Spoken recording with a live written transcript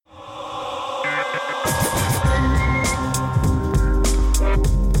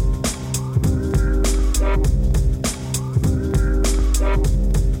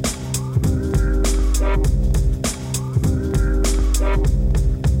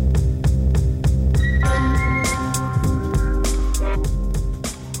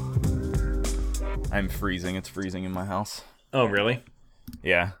I'm freezing. It's freezing in my house. Oh, really?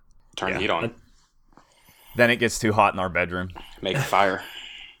 Yeah. Turn the heat on. Then it gets too hot in our bedroom. Make a fire.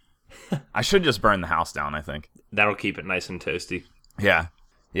 I should just burn the house down, I think. That'll keep it nice and toasty. Yeah.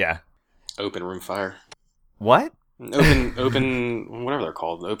 Yeah. Open room fire. What? Open, whatever they're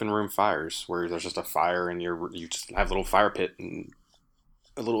called, open room fires, where there's just a fire and you just have a little fire pit and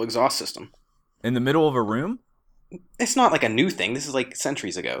a little exhaust system. In the middle of a room? It's not like a new thing. This is like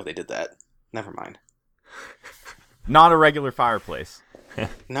centuries ago they did that. Never mind. Not a regular fireplace.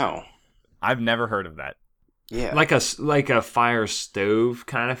 No. I've never heard of that. Yeah. Like a fire stove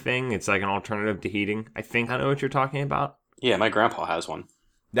kind of thing. It's like an alternative to heating. I think I know what you're talking about. Yeah, my grandpa has one.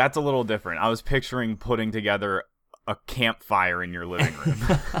 That's a little different. I was picturing putting together a campfire in your living room.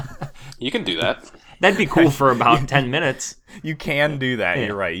 You can do that. That'd be cool for about 10 minutes. You can do that. Yeah.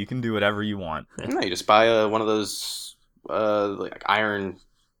 You're right. You can do whatever you want. No, you just buy one of those like iron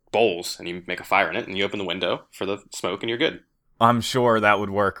bowls and you make a fire in it and you open the window for the smoke and you're good. I'm sure that would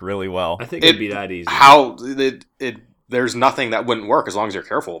work really well. I think it'd be that easy. There's nothing that wouldn't work as long as you're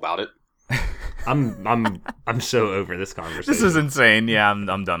careful about it. I'm so over this conversation. This is insane. Yeah,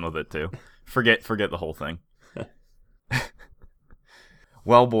 I'm done with it too. Forget the whole thing.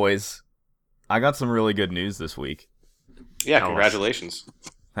 Well, boys, I got some really good news this week. Yeah, Tell us. congratulations.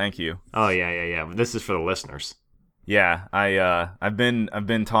 Thank you. Oh yeah. This is for the listeners. Yeah, I've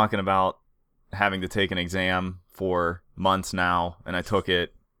been talking about having to take an exam for months now, and I took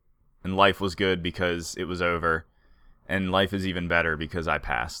it, and life was good because it was over, and life is even better because I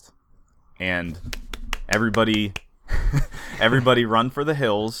passed. And everybody run for the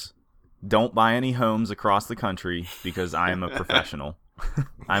hills. Don't buy any homes across the country because I am a professional.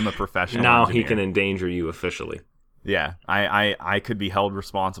 I'm a professional Now engineer. he can endanger you officially. Yeah, I could be held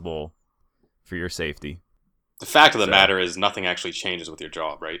responsible for your safety. The fact of the matter is nothing actually changes with your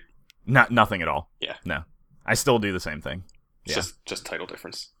job, right? Nothing at all. Yeah. No. I still do the same thing. It's Yeah. just title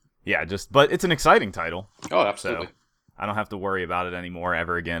difference. Yeah, but it's an exciting title. Oh, absolutely. So I don't have to worry about it anymore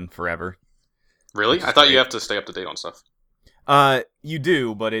ever again, forever. Really? I thought you have to stay up to date on stuff. You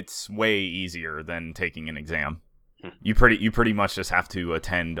do, but it's way easier than taking an exam. Hmm. You pretty much just have to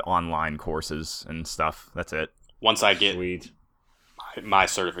attend online courses and stuff. That's it. Once I get Sweet. my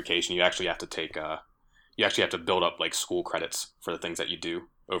certification, you actually have to take you actually have to build up like school credits for the things that you do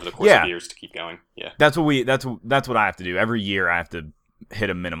over the course Yeah. of years to keep going. Yeah. That's what I have to do. Every year I have to hit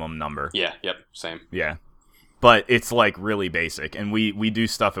a minimum number. Yeah. Yep. Same. Yeah. But it's like really basic, and we do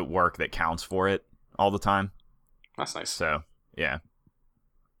stuff at work that counts for it all the time. That's nice. So, yeah.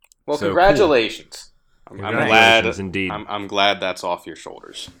 Well, So congratulations. I'm glad. Congratulations, indeed. I'm glad that's off your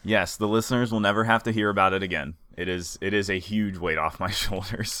shoulders. Yes, the listeners will never have to hear about it again. It is a huge weight off my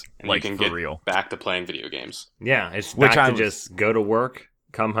shoulders. And like, you can for get real. back to playing video games. Yeah, it's Which back I to was- just go to work,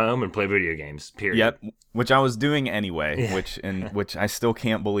 come home, and play video games. Period. Yep, which I was doing anyway, Yeah. which I still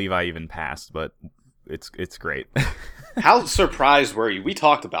can't believe I even passed, but it's great. How surprised were you? We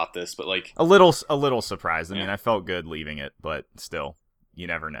talked about this, but like, a little surprised. I mean, Yeah. I felt good leaving it, but still, you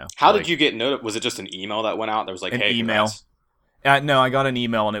never know. how Like, did you get notified? Was it just an email that went out? That was like, An hey, email. congrats. No, I got an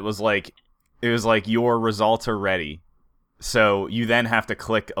email and it was like your results are ready. So you then have to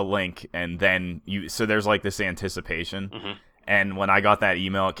click a link and then so there's like this anticipation. Mhm. And when I got that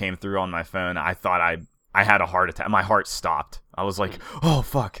email, it came through on my phone. I thought I had a heart attack. My heart stopped. I was like, oh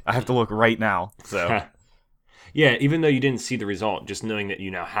fuck, I have to look right now. So Yeah, even though you didn't see the result, just knowing that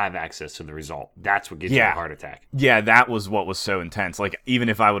you now have access to the result, that's what gives you Yeah. a heart attack. yeah, that was what was so intense. Like even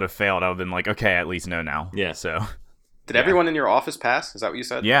if I would have failed, I would have been like, okay, I at least know now. Yeah. So Did everyone in your office pass? Is that what you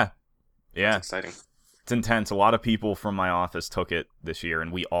said? yeah. That's exciting. It's intense. A lot of people from my office took it this year,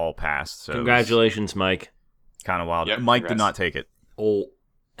 and we all passed. So Congratulations, Mike. kind of wild. Yep, Mike did congrats. not take it. Oh.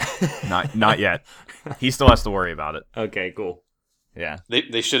 Not yet. He still has to worry about it. Okay, cool. Yeah.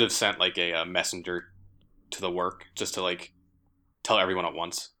 They should have sent like a messenger to the work just to like tell everyone at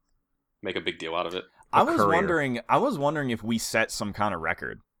once, make a big deal out of it. I was courier. wondering if we set some kind of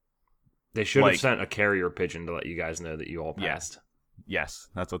record. They should Like- have sent a carrier pigeon to let you guys know that you all Yeah. passed. Yes,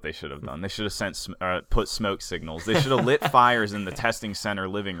 that's what they should have done. They should have put smoke signals. They should have lit fires in the testing center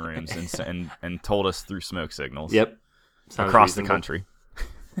living rooms and told us through smoke signals. Yep. Sounds Across the reasonable. country.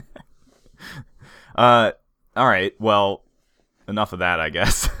 All right. Well, enough of that, I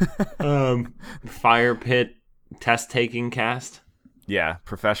guess. Fire pit test taking cast. Yeah,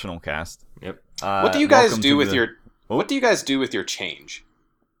 professional cast. Yep. What do you guys welcome do to with the- your What do you guys do with your change?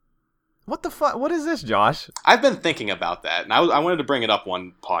 What the fuck? What is this, Josh? I've been thinking about that, and I wanted to bring it up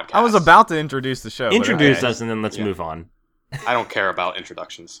one podcast. I was about to introduce the show. but Introduce okay. us and then let's Yeah. move on. I don't care about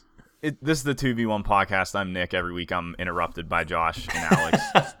this. This is the 2v1 podcast. I'm Nick. Every week I'm interrupted by Josh and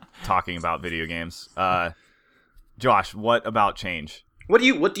Alex talking about video games. Josh, what about change? What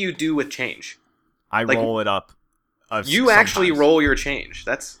do you do with change? I roll it up. You actually sometimes. roll your change.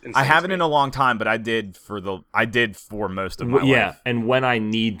 That's insane. I haven't in a long time, but I did for most of my life. And when I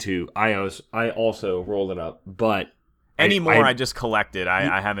need to, I also roll it up. But anymore, I just collect it.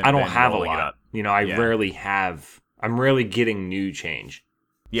 I haven't. I don't been have a rolling it lot. up. I rarely have. I'm rarely getting new change.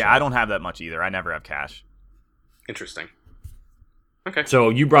 Yeah, So. I don't have that much either. I never have cash. Interesting. Okay. So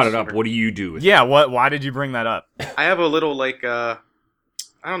you brought it up. What do you do with it? Yeah. Why did you bring that up? I have a little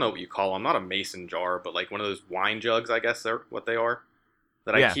I don't know what you call them. Not a mason jar, but like one of those wine jugs, I guess they're what they are.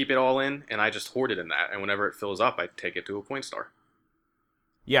 That I keep it all in, and I just hoard it in that. And whenever it fills up, I take it to a Coinstar.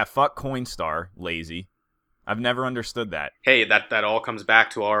 Yeah, fuck Coinstar, lazy. I've never understood that. Hey, that all comes back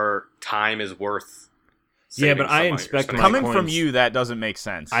to our time is worth. Yeah, but I saving inspect some my money. Coming from coins. you, that doesn't make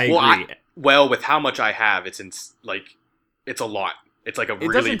sense. I Well, agree. Well, with how much I have, it's it's a lot. It's like a it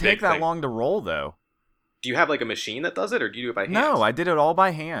really doesn't big take that thing. long to roll, though. Do you have like a machine that does it, or do you do it by hand? No, I did it all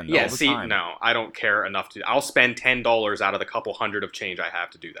by hand. Yeah, all the see, time. no, I don't care enough to. I'll spend $10 out of the couple hundred of change I have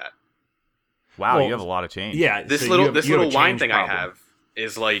to do that. Wow, Well, you have a lot of change. Yeah, This so little you have a wine change thing problem. I have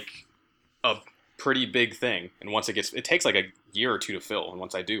is like a pretty big thing, and once it takes like a year or two to fill, and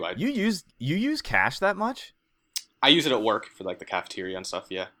once I do, You use cash that much? I use it at work for like the cafeteria and stuff.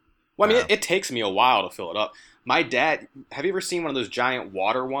 Yeah. Well, I mean, Wow. it takes me a while to fill it up. My dad, have you ever seen one of those giant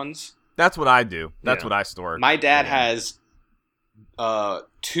water ones? That's what I do. That's Yeah. what I store. My dad has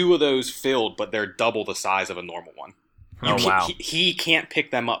two of those filled, but they're double the size of a normal one. Oh, wow. He can't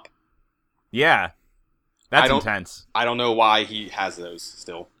pick them up. Yeah. I That's don't- intense. I don't know why he has those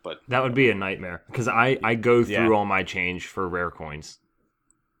still, but That would be a nightmare because I go through Yeah. all my change for rare coins.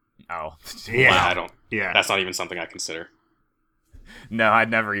 Oh. Yeah. I don't. Yeah, That's not even something I consider. No,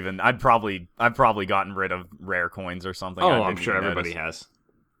 I'd probably gotten rid of rare coins or something. I oh, I'm didn't sure even everybody notice. has.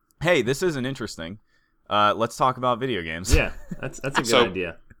 Hey, this isn't interesting. Let's talk about video games. Yeah, that's a good So-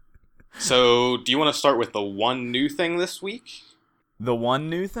 idea. So, do you want to start with the one new thing this week? The one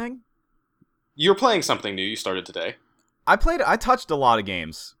new thing? You're playing something new. You started today. I touched a lot of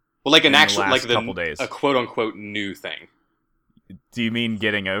games. Well, like an In the actual, last like couple days. a quote unquote new thing. Do you mean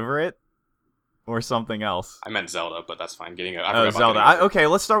getting over it? Or something else? I meant Zelda, but that's fine. I forgot Oh, about Zelda. getting over it. Okay,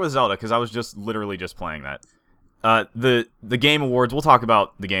 let's start with Zelda because I was just literally just playing that. The Game Awards. We'll talk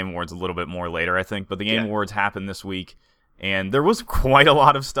about the Game Awards a little bit more later, I think. But the Game Yeah. Awards happened this week, and there was quite a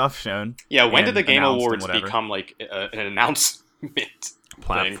lot of stuff shown. Yeah, when did and the Game announced and Awards whatever. become like an announcement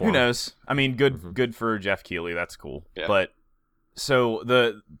Platform. thing? Who knows? I mean, good Mhm. good for Jeff Keighley. That's cool. Yeah. But so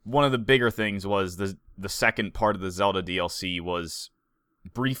one of the bigger things was the second part of the Zelda DLC was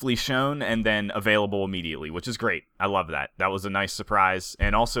briefly shown and then available immediately, which is great. I love that. That was a nice surprise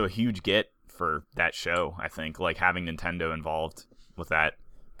and also a huge get for that show, I think, like having Nintendo involved with that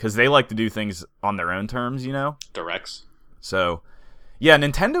because they like to do things on their own terms, you know? Directs. So, yeah,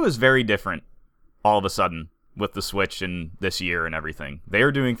 Nintendo is very different all of a sudden with the Switch and this year and everything. They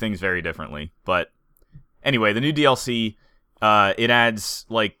are doing things very differently. But anyway, the new DLC, it adds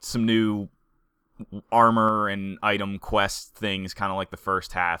like some new armor and item quest things, kind of like the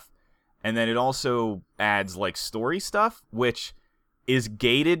first half. And then it also adds like story stuff, which is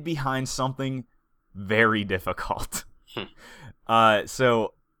gated behind something very difficult.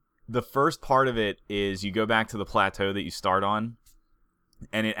 So the first part of it is you go back to the plateau that you start on,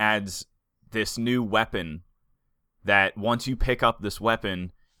 and it adds this new weapon that once you pick up this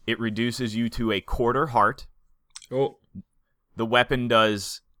weapon, it reduces you to a quarter heart. Oh, The weapon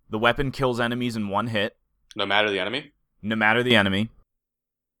kills enemies in one hit, No matter the enemy. no matter the enemy.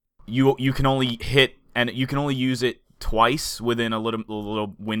 You can only hit, and you can only use it twice within a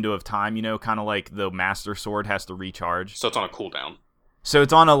little window of time, you know, kind of like the Master Sword has to recharge. So it's on a cooldown. So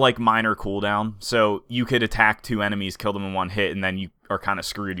it's on a like minor cooldown. So you could attack two enemies, kill them in one hit, and then you are kind of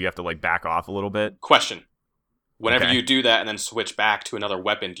screwed. You have to like back off a little bit. Question. Whenever Okay. you do that and then switch back to another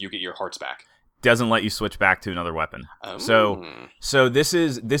weapon, do you get your hearts back? Doesn't let you switch back to another weapon. Oh. So this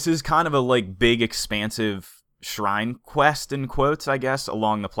is kind of a like big expansive shrine quest in quotes, I guess,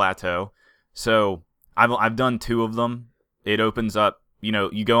 along the plateau. So I've done two of them. It opens up, you know,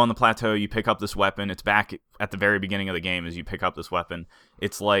 you go on the plateau, you pick up this weapon. It's back at the very beginning of the game as you pick up this weapon.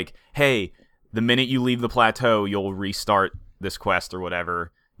 It's like, hey, the minute you leave the plateau, you'll restart this quest or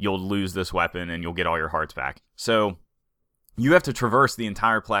whatever. You'll lose this weapon and you'll get all your hearts back. So you have to traverse the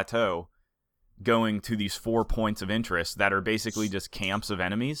entire plateau going to these 4 points of interest that are basically just camps of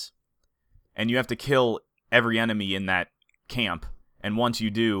enemies. And you have to kill every enemy in that camp. And once you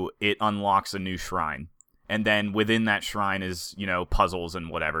do, it unlocks a new shrine. And then within that shrine is, you know, puzzles and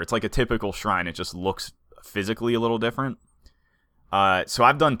whatever. It's like a typical shrine. It just looks physically a little different. So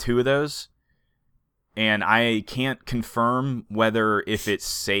I've done 2 of those, and I can't confirm whether if it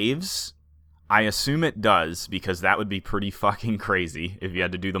saves. I assume it does, because that would be pretty fucking crazy if you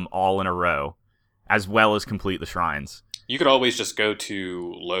had to do them all in a row, as well as complete the shrines. You could always just go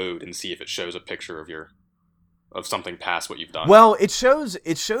to load and see if it shows a picture of something past what you've done. Well, it shows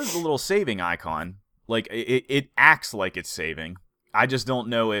the little saving icon. Like, it acts like it's saving. I just don't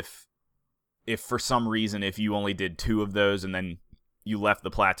know if for some reason, if you only did 2 of those and then you left the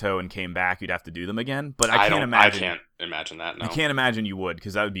plateau and came back, you'd have to do them again. But I can't imagine that. No. I can't imagine you would,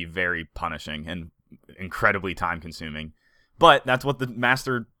 because that would be very punishing and incredibly time consuming. But that's what the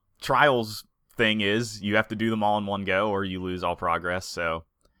Master Trials thing is. You have to do them all in one go, or you lose all progress. So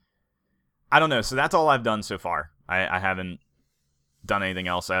I don't know. So that's all I've done so far. I haven't done anything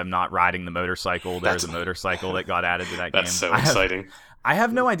else. I'm not riding the motorcycle. There's a motorcycle that got added to that game. That's so exciting. I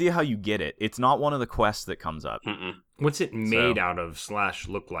have no idea how you get it. It's not one of the quests that comes up. Mm-mm. What's it made out of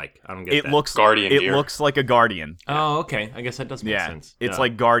 /look like? I don't get that. Guardian gear. It looks like a Guardian. Oh, okay. I guess that does make sense. It's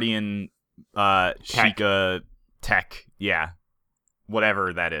like Guardian Sheikah Tech. Yeah.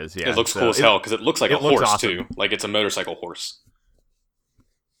 Whatever that is. Yeah. It looks cool as hell, because it looks like a horse, awesome. too. Like it's a motorcycle horse.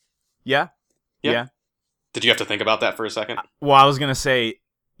 Yeah. Did you have to think about that for a second? Well, I was going to say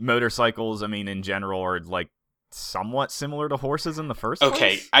motorcycles, I mean, in general, are like somewhat similar to horses in the first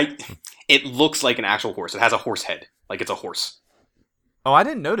place. It looks like an actual horse. It has a horse head. Like it's a horse. Oh, I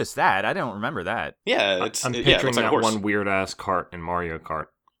didn't notice that. I don't remember that. Yeah, I'm picturing it looks like a that horse. one weird-ass cart in Mario Kart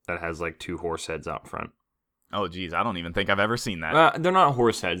that has like 2 horse heads out front. Oh, geez. I don't even think I've ever seen that. They're not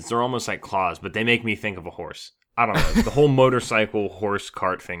horse heads. They're almost like claws, but they make me think of a horse. I don't know. The whole motorcycle horse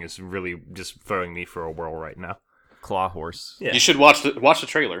cart thing is really just throwing me for a whirl right now. Claw horse. Yeah. You should watch the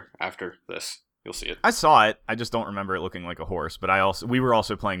trailer after this. You'll see it. I saw it. I just don't remember it looking like a horse. But we were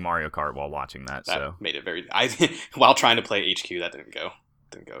also playing Mario Kart while watching that. That made it very. While trying to play HQ, that didn't go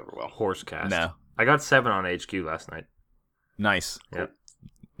over well. Horse cast. No. I got 7 on HQ last night. Nice. Yep.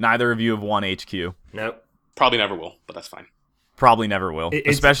 Neither of you have won HQ. Nope. Probably never will, but that's fine. Probably never will,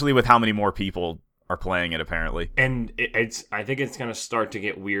 especially with how many more people are playing it apparently. And I think it's gonna start to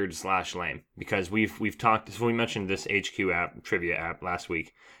get weird / lame, because we've talked. So we mentioned this HQ app, trivia app, last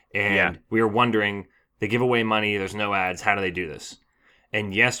week, and we were wondering, they give away money. There's no ads. How do they do this?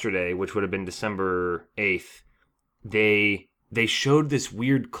 And yesterday, which would have been December 8th, they showed this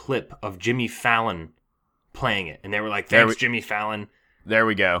weird clip of Jimmy Fallon playing it, and they were like, "Thanks, Jimmy Fallon." There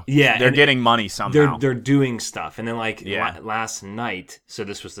we go. Yeah, they're getting money somehow. They're doing stuff, and then last night. So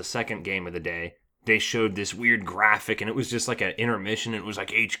this was the second game of the day. They showed this weird graphic, and it was just like an intermission. And it was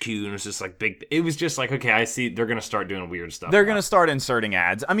like HQ, and it was just like big. It was just like, okay, I see. They're gonna start doing weird stuff. They're gonna start inserting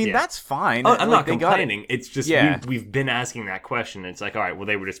ads. I mean, that's fine. Oh, I'm not complaining. It's just we've been asking that question. It's like, all right, well,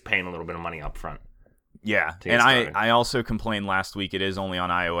 they were just paying a little bit of money up front. Yeah, and I also complained last week. It is only on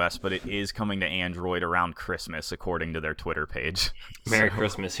iOS, but it is coming to Android around Christmas, according to their Twitter page. Merry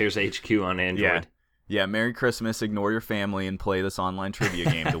Christmas. Here's HQ on Android. Yeah, Merry Christmas. Ignore your family and play this online trivia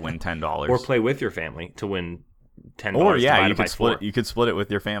game to win $10. Or play with your family to win $10. Or you could split. You could split it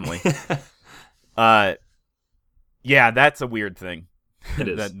with your family. That's a weird thing. It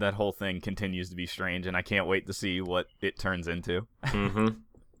is. that whole thing continues to be strange, and I can't wait to see what it turns into. Mm-hmm.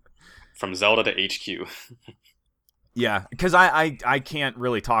 From Zelda to HQ. Yeah, because I can't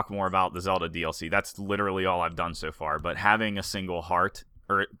really talk more about the Zelda DLC. That's literally all I've done so far. But having a single heart,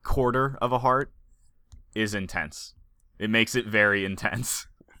 or a quarter of a heart, is intense. It makes it very intense.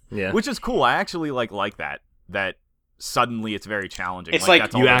 Yeah. Which is cool. I actually like that. That suddenly it's very challenging. It's like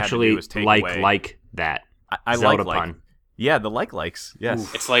that's all you they had to actually do was take away. like that. I Zelda like pun. Yeah, the likes. Yes.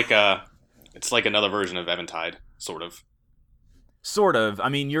 Oof. It's like another version of Eventide, sort of. Sort of. I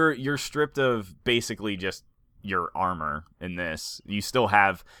mean, you're stripped of basically just your armor in this. You still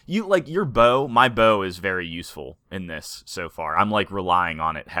have your bow. My bow is very useful in this so far. I'm relying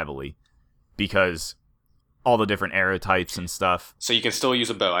on it heavily because all the different arrow types and stuff. So you can still use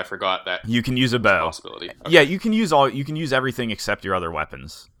a bow. I forgot that. You can use a bow. Possibility. Okay. Yeah, you can use everything except your other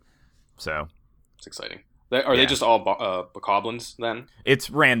weapons. So it's exciting. Are they just all bokoblins then? It's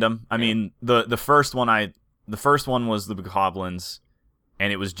random. I mean, the first one was the bokoblins,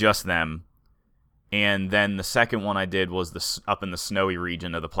 and it was just them. And then the second one I did was up in the snowy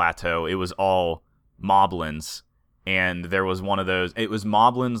region of the plateau. It was all moblins, and there was one of those. It was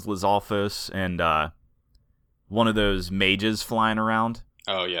moblins, Lizalfos, and one of those mages flying around.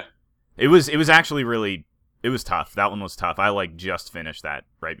 Oh yeah. It was actually really. It was tough. That one was tough. I just finished that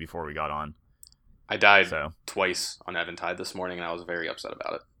right before we got on. I died twice on Eventide this morning, and I was very upset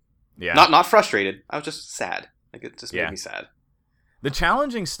about it. Yeah. Not frustrated. I was just sad. It just made me sad. The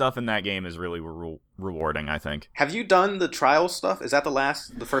challenging stuff in that game is really rewarding, I think. Have you done the trial stuff? Is that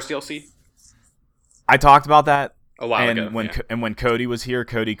the first DLC? I talked about that A while and ago. when Cody was here,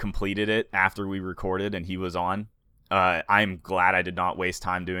 Cody completed it after we recorded and he was on. I'm glad I did not waste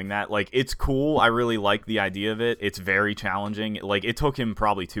time doing that. Like, it's cool. I really like the idea of it. It's very challenging. Like, it took him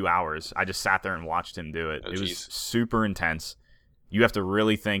probably 2 hours. I just sat there and watched him do it. It was super intense. You have to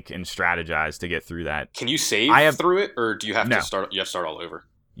really think and strategize to get through that. Can you save through it, or do you have to start? You have to start all over.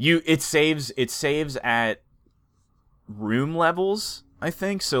 It saves at room levels, I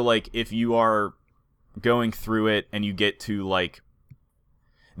think. So, like, if you are going through it and you get to, like,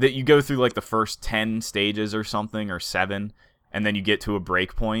 that you go through like the first 10 stages or something, or 7, and then you get to a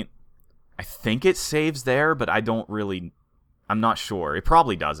break point, I think it saves there, but I'm not sure. It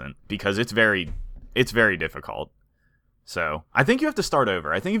probably doesn't, because it's very difficult. So I think you have to start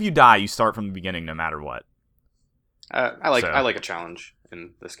over. I think if you die, you start from the beginning no matter what. I like a challenge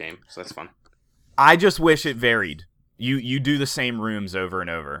in this game, so that's fun. I just wish it varied. You do the same rooms over and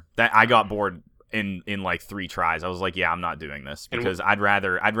over. That I got bored in like 3 tries. I was like, yeah, I'm not doing this, because I'd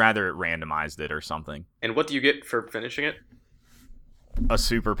rather it randomized it or something. And what do you get for finishing it? A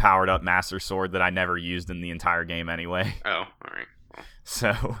super powered up Master Sword that I never used in the entire game anyway. Oh, all right. Well,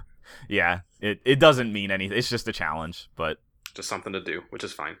 so, yeah, it doesn't mean anything. It's just a challenge, but just something to do, which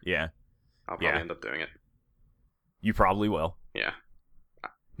is fine. Yeah. I'll probably end up doing it. You probably will. Yeah.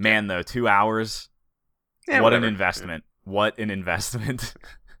 Man, though, 2 hours. Yeah, what an investment. Yeah. What an investment.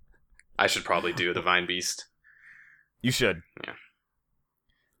 I should probably do Divine Beast. You should. Yeah.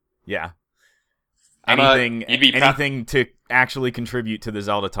 Yeah. Anything to actually contribute to the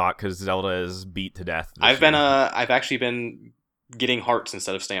Zelda talk, because Zelda is beat to death. I've actually been getting hearts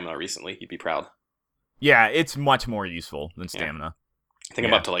instead of stamina recently. You'd be proud. Yeah, it's much more useful than stamina. I think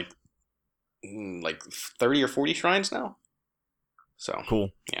I'm up to like 30 or 40 shrines now. So cool.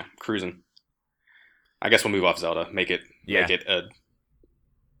 Yeah, cruising. I guess we'll move off Zelda. Make it a.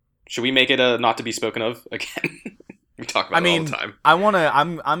 Should we make it a not to be spoken of again? We talk about it all the time.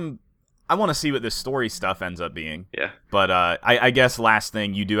 I want to see what this story stuff ends up being. Yeah. But I guess last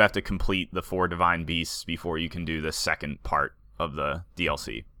thing, you do have to complete the 4 Divine Beasts before you can do the second part of the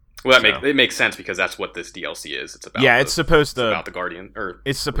DLC. Well, it makes sense, because that's what this DLC is. It's about it's supposed to about the Guardian, or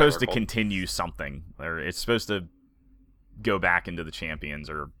it's supposed to continue something, or it's supposed to go back into the champions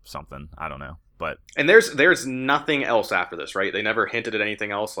or something. I don't know. And there's nothing else after this, right? They never hinted at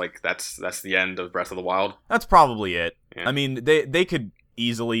anything else. Like that's the end of Breath of the Wild. That's probably it. Yeah. I mean, they could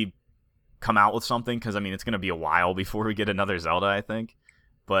easily come out with something, because I mean it's going to be a while before we get another Zelda, I think.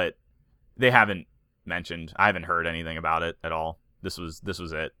 But they haven't mentioned. I haven't heard anything about it at all. This was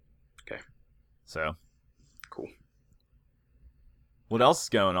it. Okay. So cool. What else is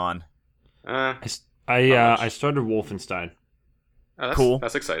going on? I started Wolfenstein. Oh, that's, cool.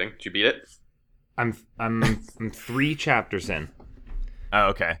 That's exciting. Did you beat it? I'm 3 chapters in. Oh,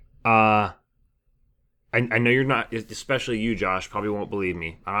 okay. I know you're not, especially you, Josh, probably won't believe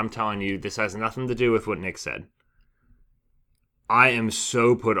me. I'm telling you, this has nothing to do with what Nick said. I am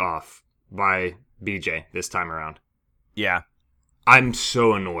so put off by BJ this time around. Yeah. I'm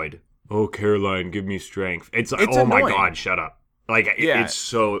so annoyed. Oh, Caroline, give me strength. It's oh annoying. My God, shut up. Like, it's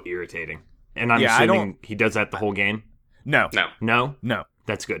so irritating. And I'm assuming he does that the whole game? No.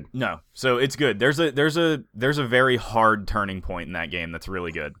 That's good. No. So it's good. There's a very hard turning point in that game that's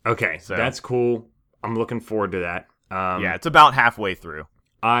really good. Okay. So that's cool. I'm looking forward to that. It's about halfway through.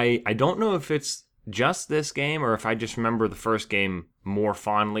 I don't know if it's just this game, or if I just remember the first game more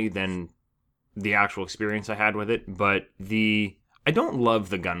fondly than the actual experience I had with it, but I don't love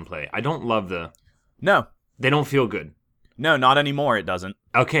the gunplay. I don't love No. They don't feel good. No, not anymore, it doesn't.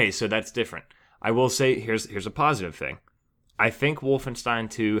 Okay, so that's different. I will say, here's a positive thing. I think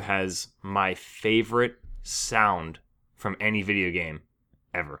Wolfenstein 2 has my favorite sound from any video game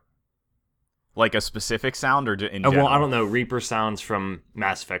ever. Like a specific sound, or in general? Well, I don't know. Reaper sounds from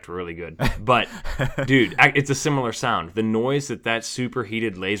Mass Effect were really good. But, dude, it's a similar sound. The noise that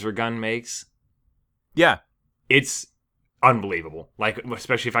superheated laser gun makes, yeah, it's unbelievable. Like,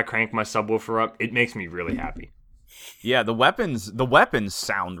 especially if I crank my subwoofer up, it makes me really happy. Yeah, the weapons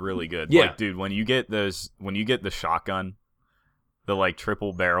sound really good. Yeah. Like, dude, when you get the shotgun, the like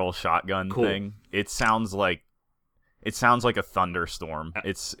triple barrel shotgun thing, it sounds like a thunderstorm.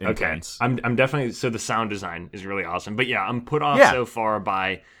 It's intense. Okay. I'm definitely, so the sound design is really awesome. But yeah, I'm put off so far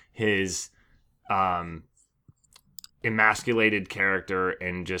by his emasculated character,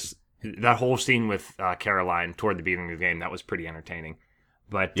 and just that whole scene with Caroline toward the beginning of the game. That was pretty entertaining.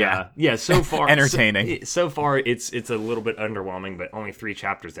 But so far entertaining. So far it's a little bit underwhelming, but only 3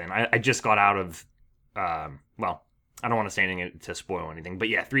 chapters in. I just got out of I don't want to say anything to spoil anything, but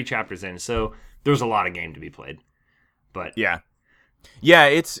yeah, 3 chapters in, so there's a lot of game to be played. But yeah,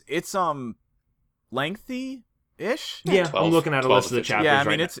 it's lengthy-ish. yeah, 12 I'm looking at a 12 list to of the 15. chapters. Yeah, I right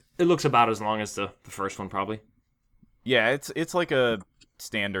mean now. it's It looks about as long as the first one, probably. yeah, it's like a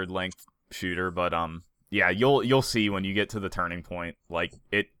standard length shooter, but yeah, you'll see when you get to the turning point, like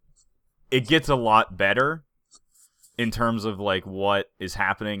it gets a lot better in terms of like what is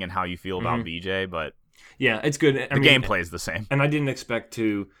happening and how you feel about BJ, but Yeah, it's good. the gameplay is the same. And I didn't expect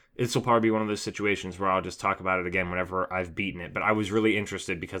to. This will probably be one of those situations where I'll just talk about it again whenever I've beaten it. But I was really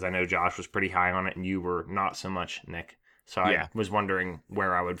interested because I know Josh was pretty high on it and you were not so much, Nick. So Yeah. I was wondering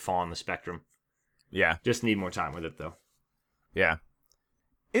where I would fall on the spectrum. Yeah, Just need more time with it, though. yeah.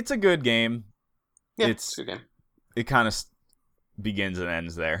 It's a good game. Yeah, It's a good game. It kind of begins and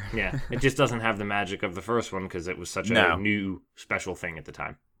ends there. Yeah, it just doesn't have the magic of the first one because it was such a No. new special thing at the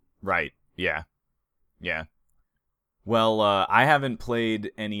time. Right. Yeah. Yeah. Well, I haven't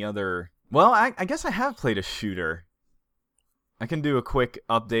played any other... Well, I guess I have played a shooter. I can do a quick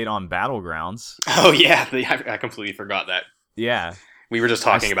update on Battlegrounds. Oh yeah, I completely forgot that. Yeah. We were just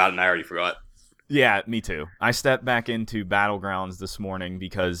talking about it, and I already forgot. Yeah, me too. I stepped back into Battlegrounds this morning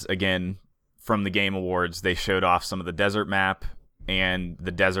because, again, from the Game Awards, they showed off some of the desert map, and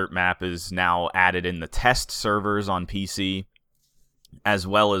the desert map is now added in the test servers on PC, as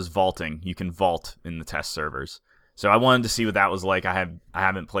well as vaulting. You can vault in the test servers. So I wanted to see what that was like. I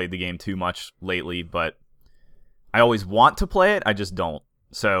haven't played the game too much lately, but I always want to play it. I just don't.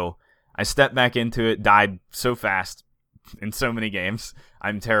 So I stepped back into it, died so fast in so many games.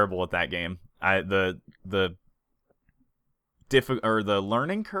 I'm terrible at that game. The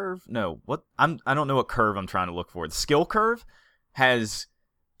learning curve? No, I don't know what curve I'm trying to look for. The skill curve has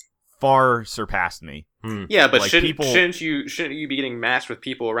far surpassed me. Yeah, but Like, shouldn't you be getting matched with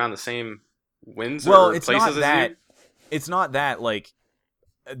people around the same wins Well, or it's places not as that. you? It's not that. Like,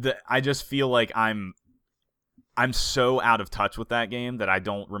 I just feel like I'm so out of touch with that game that I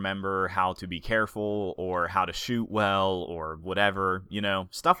don't remember how to be careful or how to shoot well or whatever,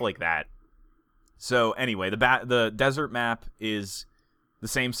 stuff like that. So anyway, the desert map is the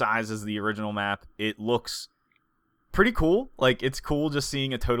same size as the original map. It looks pretty cool. Like, it's cool just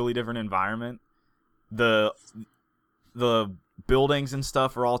seeing a totally different environment. The buildings and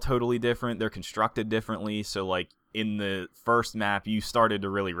stuff are all totally different. They're constructed differently. So like in the first map, you started to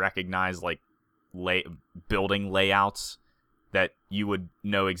really recognize like building layouts that you would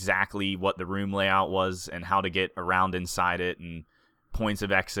know exactly what the room layout was and how to get around inside it and points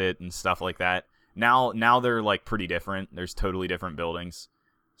of exit and stuff like that. Now they're like pretty different. There's totally different buildings.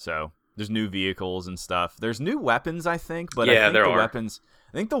 So there's new vehicles and stuff. There's new weapons, I think, but Yeah, I think there the are.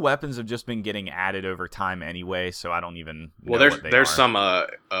 weapons have just been getting added over time anyway, so I don't even know Well, what they there's are.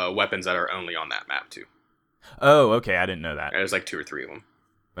 some weapons that are only on that map too. Oh, okay, I didn't know that. There's like 2 or 3 of them.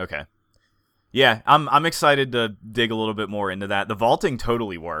 Okay. Yeah, I'm excited to dig a little bit more into that. The vaulting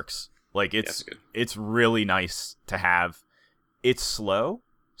totally works. Like That's good. it's really nice to have. It's slow,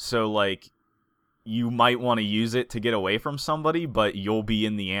 so like you might want to use it to get away from somebody, but you'll be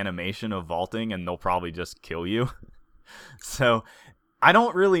in the animation of vaulting and they'll probably just kill you. So I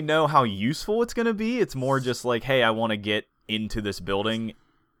don't really know how useful it's going to be. It's more just like, hey, I want to get into this building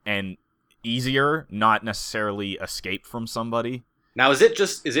and easier, not necessarily escape from somebody. Now, is it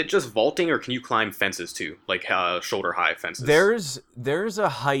just vaulting, or can you climb fences too, like shoulder high fences? There's a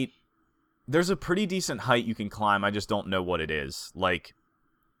height. There's a pretty decent height you can climb. I just don't know what it is. Like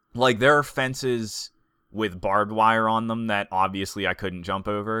there are fences with barbed wire on them that obviously I couldn't jump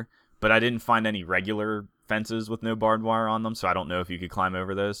over, but I didn't find any regular fences with no barbed wire on them, so I don't know if you could climb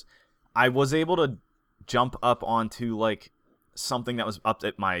over those. I was able to jump up onto like something that was up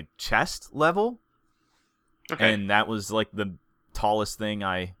at my chest level, Okay. and that was like the tallest thing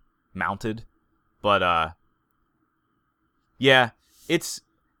I mounted. But yeah, it's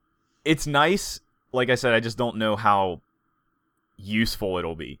nice. Like I said, I just don't know how useful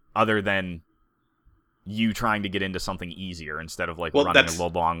it'll be, other than you trying to get into something easier instead of like running a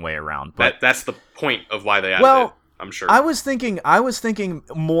long way around. But that's the point of why they added it, I'm sure. I was thinking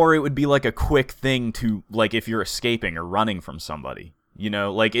more it would be like a quick thing to, like, if you're escaping or running from somebody,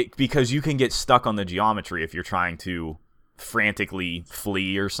 like it, because you can get stuck on the geometry if you're trying to frantically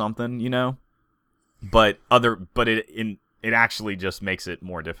flee or something, but it actually just makes it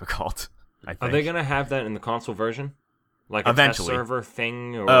more difficult. I think. Are they gonna have that in the console version, like a Eventually. test server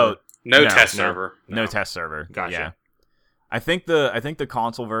thing? Or... Oh, no test server. No test server. Gotcha. Yeah. I think the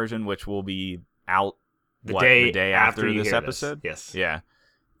console version, which will be out the day after you this hear episode. Yes. Yeah.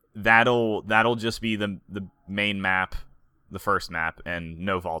 That'll just be the main map, the first map, and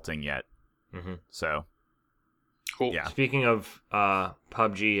no vaulting yet. Mm-hmm. So Cool. Yeah. Speaking of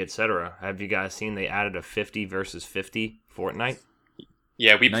PUBG, etc., have you guys seen they added a 50 versus 50 Fortnite?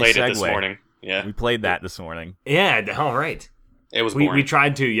 Yeah, we Nice played it this segue. morning. Yeah, We played that this morning. Yeah, all right. it was We boring.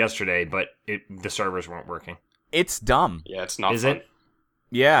 tried to yesterday, but the servers weren't working. It's dumb. Yeah, it's not Is fun. it?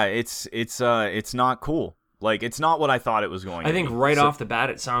 Yeah, it's not cool. Like, it's not what I thought it was going to I think be. right So- off the bat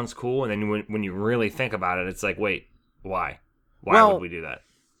it sounds cool, and then when you really think about it, it's like, wait, why? Why Well, would we do that?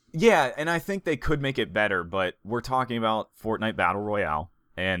 Yeah, and I think they could make it better, but we're talking about Fortnite Battle Royale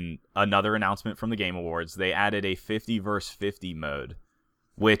and another announcement from the Game Awards. They added a 50 versus 50 mode,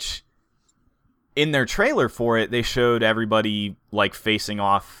 which in their trailer for it, they showed everybody like facing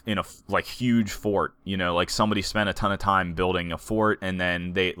off in a like huge fort, you know, like somebody spent a ton of time building a fort and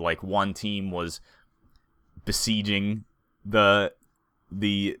then they like one team was besieging the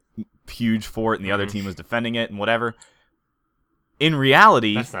huge fort and the other team was defending it and whatever. In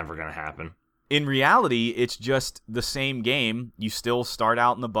reality, That's never gonna happen. it's just the same game. You still start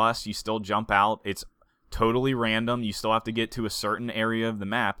out in the bus, you still jump out. It's totally random. You still have to get to a certain area of the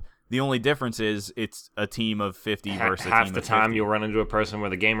map. The only difference is it's a team of 50 versus a Half team the of time 50. you'll run into a person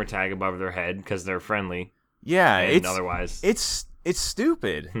with a gamer tag above their head because they're friendly, Yeah, and otherwise, it's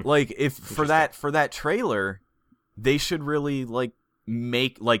stupid. Like if for that trailer, they should really like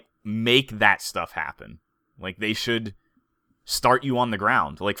make that stuff happen. Like they should start you on the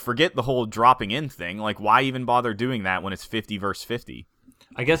ground. Like forget the whole dropping in thing. Like why even bother doing that when it's 50 versus 50?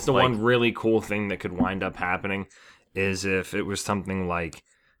 I guess the like- one really cool thing that could wind up happening is if it was something like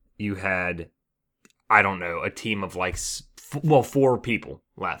you had, I don't know, a team of like 4 people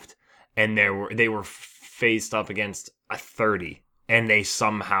left, and they were faced up against a 30, and they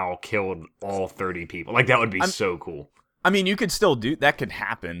somehow killed all 30 people. Like that would be so cool. I mean, you could still do that. Could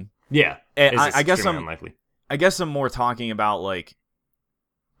happen. Yeah, And it's I guess extremely I'm unlikely. I guess I'm more talking about like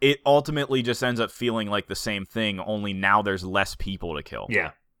it ultimately just ends up feeling like the same thing, only now there's less people to kill.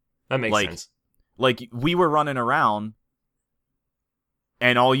 Yeah, that makes Like- sense. Like we were running around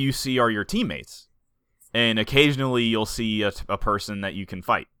and all you see are your teammates. And occasionally you'll see a person that you can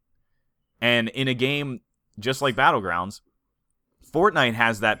fight. And in a game just like Battlegrounds, Fortnite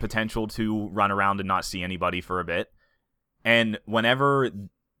has that potential to run around and not see anybody for a bit. And whenever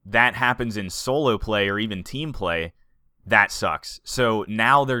that happens in solo play or even team play, that sucks. So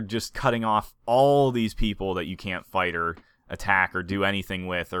now they're just cutting off all these people that you can't fight or attack or do anything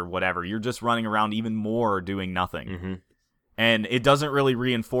with or whatever. You're just running around even more doing nothing. Mm-hmm. And it doesn't really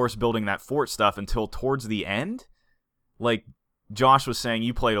reinforce building that fort stuff until towards the end. Like Josh was saying,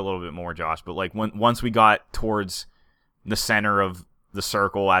 you played a little bit more, Josh, but like once we got towards the center of the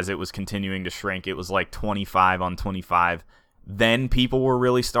circle as it was continuing to shrink, it was like 25 on 25. Then people were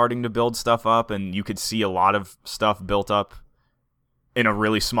really starting to build stuff up, and you could see a lot of stuff built up in a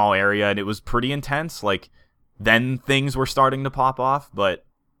really small area, and it was pretty intense. Like, then things were starting to pop off, but,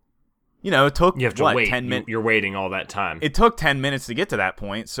 you know, it took, You have to wait. 10 minutes? You're waiting all that time. It took 10 minutes to get to that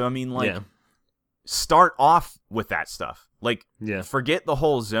point, so, I mean, like, Yeah. start off with that stuff. Like, Yeah. forget the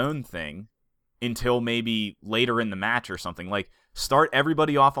whole zone thing until maybe later in the match or something. Like, start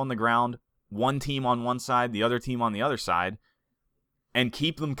everybody off on the ground, one team on one side, the other team on the other side, and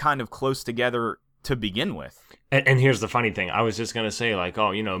keep them kind of close together to begin with. And here's the funny thing. I was just going to say, like,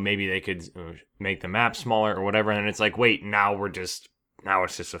 oh, you know, maybe they could make the map smaller or whatever. And it's like, wait, now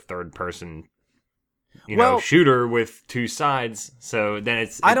it's just a third person, shooter with 2 sides. So then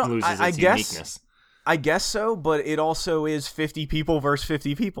it loses its uniqueness. I guess so, but it also is 50 people versus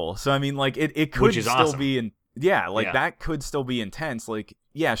 50 people. So, I mean, like, it could Which is still awesome. be Yeah. that could still be intense. Like,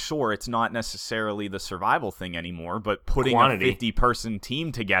 yeah, sure, it's not necessarily the survival thing anymore, but putting Quantity. a 50-person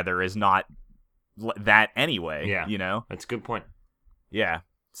team together is not that anyway. Yeah. You know? That's a good point. Yeah.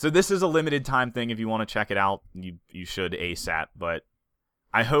 So this is a limited time thing. If you want to check it out, you should ASAP. But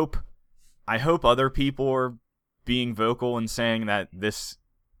I hope other people are being vocal and saying that this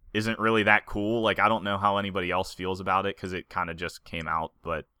isn't really that cool. Like, I don't know how anybody else feels about it because it kind of just came out.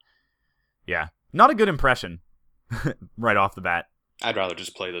 But yeah, not a good impression right off the bat. I'd rather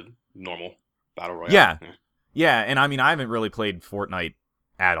just play the normal Battle Royale. Yeah. Yeah, and I mean, I haven't really played Fortnite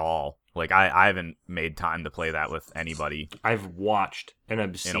at all. Like, I haven't made time to play that with anybody. I've watched an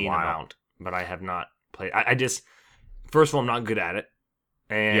obscene while. amount, but I have not played. I just, first of all, I'm not good at it.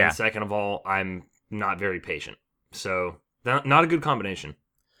 And Yeah. second of all, I'm not very patient. So, not a good combination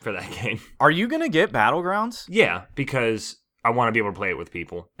for that game. Are you going to get Battlegrounds? Yeah, because I want to be able to play it with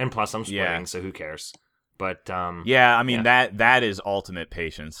people. And plus, I'm splitting, Yeah. so who cares? But, Yeah, I mean, that is ultimate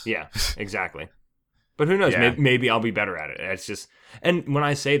patience. yeah, exactly. But who knows? Yeah. Maybe I'll be better at it. It's just, and when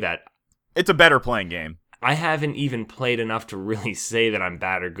I say that, It's a better playing game. I haven't even played enough to really say that I'm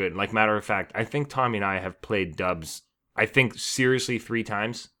bad or good. Like, matter of fact, I think Tommy and I have played dubs, I think, seriously 3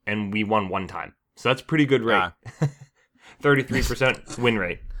 times, and we won 1 time. So that's pretty good rate. 33% win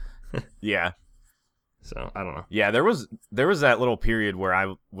rate. Yeah. So, I don't know. Yeah, there was that little period where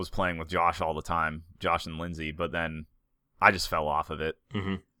I was playing with Josh all the time, Josh and Lindsay, but then I just fell off of it.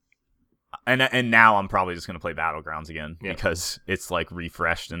 Mm-hmm. And now I'm probably just going to play Battlegrounds again because it's like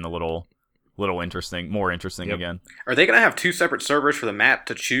refreshed and a little more interesting again. Are they going to have 2 separate servers for the map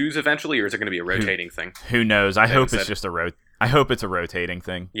to choose eventually, or is it going to be a rotating thing? Who knows? I hope it's just I hope it's a rotating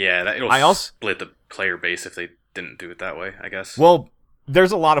thing. Yeah, it'll split the player base if they didn't do it that way, I guess. Well,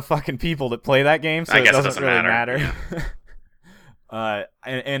 there's a lot of fucking people that play that game, so I guess it doesn't really matter. Yeah.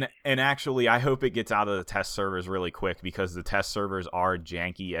 And actually, I hope it gets out of the test servers really quick because the test servers are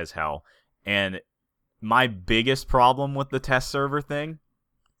janky as hell. And my biggest problem with the test server thing,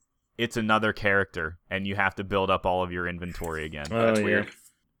 it's another character, and you have to build up all of your inventory again. That's weird.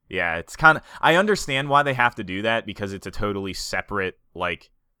 Yeah, it's kind of... I understand why they have to do that because it's a totally separate,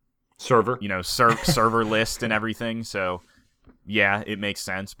 like... Server. Server list and everything, so... Yeah, it makes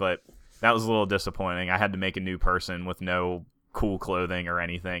sense, but that was a little disappointing. I had to make a new person with no cool clothing or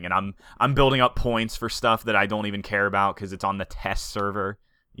anything, and I'm building up points for stuff that I don't even care about because it's on the test server,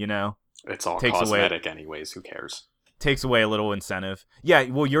 you know? It's all cosmetic anyways, who cares? Takes away a little incentive. Yeah,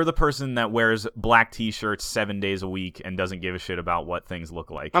 well, you're the person that wears black t-shirts 7 days a week and doesn't give a shit about what things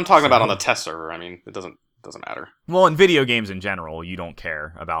look like. I'm talking about on the test server. I mean, it doesn't matter. Well, in video games in general, you don't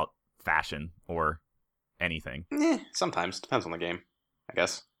care about fashion or anything. Sometimes. Depends on the game, I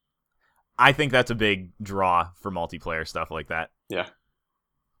guess. I think that's a big draw for multiplayer stuff like that. Yeah.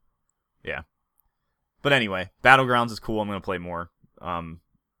 Yeah. But anyway, Battlegrounds is cool. I'm going to play more.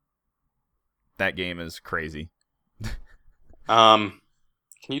 That game is crazy. Can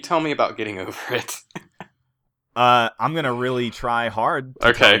you tell me about getting over it? I'm going to really try hard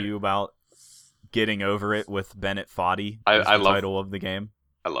to tell you about getting over it with Bennett Foddy. I love the title of the game.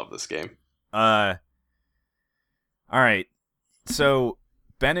 I love this game. All right. So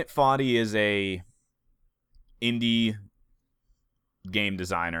Bennett Foddy is a indie game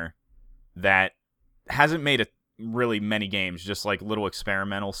designer that hasn't made really many games, just like little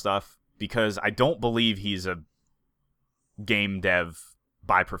experimental stuff, because I don't believe he's a game dev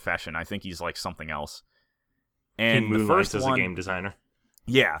by profession. I think he's like something else. And he the first as one, a game designer.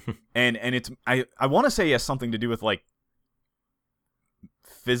 Yeah. and it's I want to say it has something to do with like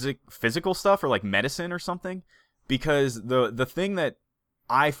physical stuff or like medicine or something, because the thing that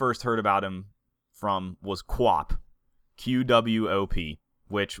I first heard about him from was QWOP, QWOP,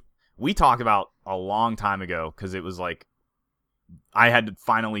 which we talked about a long time ago because it was like I had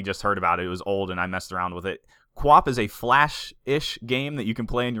finally just heard about it. It was old and I messed around with it. QWOP is a Flash-ish game that you can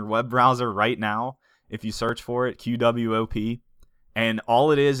play in your web browser right now if you search for it, QWOP. And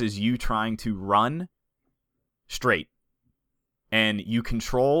all it is you trying to run straight. And you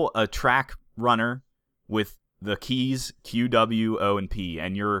control a track runner with the keys Q, W, O, and P.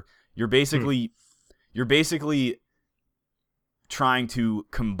 And you're basically trying to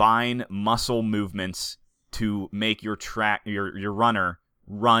combine muscle movements to make your runner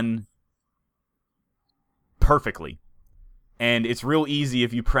run perfectly. And it's real easy.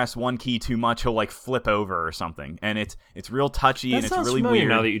 If you press one key too much, he'll like flip over or something. And it's real touchy and it's really weird.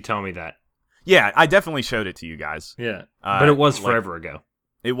 Now that you tell me that. Yeah, I definitely showed it to you guys. Yeah, but it was forever ago.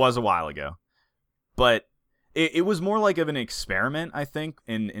 It was a while ago. But it was more like of an experiment, I think.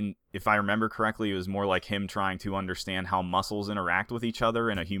 And if I remember correctly, it was more like him trying to understand how muscles interact with each other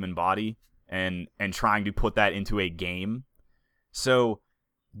in a human body and trying to put that into a game. So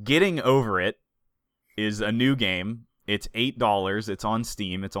Getting Over It is a new game. It's $8. It's on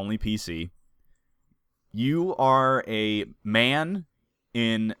Steam. It's only PC. You are a man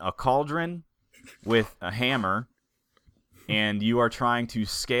in a cauldron with a hammer, and you are trying to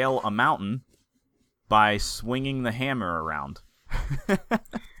scale a mountain by swinging the hammer around.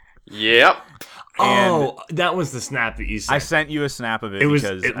 Yep. That was the snap that you sent. I sent you a snap of it.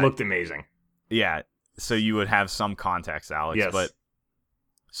 It looked amazing. Yeah, so you would have some context, Alex. Yes. But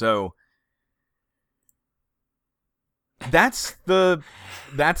so that's the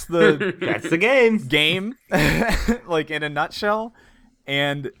that's the game. Like in a nutshell,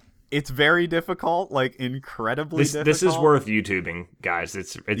 and it's very difficult, like incredibly difficult. This is worth YouTubing, guys.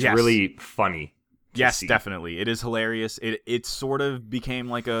 It's Yes. really funny. Yes, see. definitely. It is hilarious. It sort of became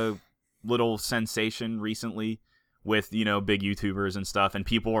like a little sensation recently with, big YouTubers and stuff, and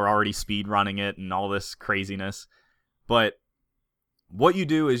people are already speed running it and all this craziness. But what you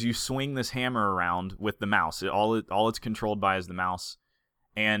do is you swing this hammer around with the mouse. All it's controlled by is the mouse,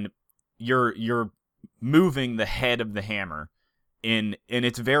 and you're moving the head of the hammer and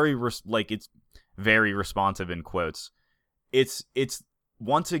it's very it's very responsive in quotes. It's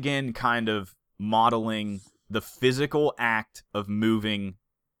once again kind of modeling the physical act of moving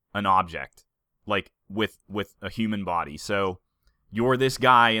an object, like with a human body. So you're this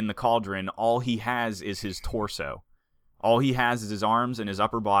guy in the cauldron, all he has is his torso. All he has is his arms and his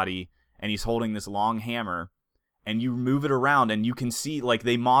upper body, and he's holding this long hammer, and you move it around, and you can see, like,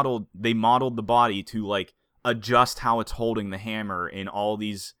 they modeled the body to, like, adjust how it's holding the hammer in all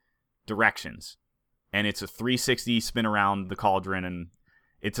these directions. And it's a 360 spin around the cauldron, and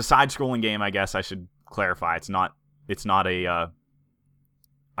it's a side-scrolling game, I guess I should clarify. It's not a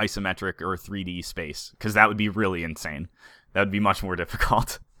isometric or 3D space, because that would be really insane. That would be much more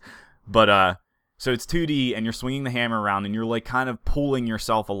difficult. But, so it's 2D, and you're swinging the hammer around, and you're, like, kind of pulling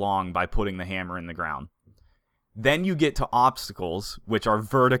yourself along by putting the hammer in the ground. Then you get to obstacles, which are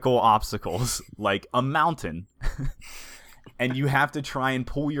vertical obstacles, like a mountain. And you have to try and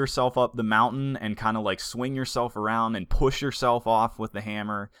pull yourself up the mountain and kind of, like, swing yourself around and push yourself off with the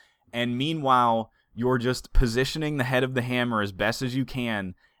hammer. And meanwhile, you're just positioning the head of the hammer as best as you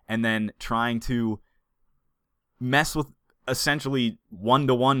can, and then trying to mess with essentially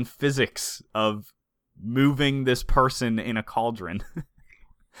one-to-one physics of moving this person in a cauldron.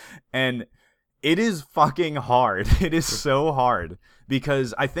 And it is fucking hard. It is so hard,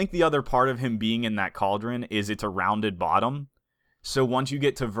 because I think the other part of him being in that cauldron is it's a rounded bottom. So once you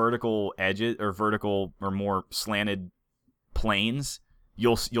get to vertical edges or vertical or more slanted planes,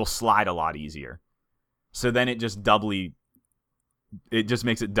 you'll slide a lot easier. So then it just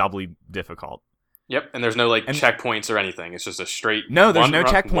makes it doubly difficult. Yep, and there's no checkpoints or anything. It's just a straight there's no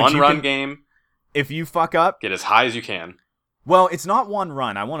checkpoints. One run game. If you fuck up, get as high as you can. Well, it's not one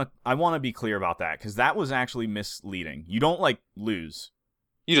run. I want to be clear about that, because that was actually misleading. You don't lose.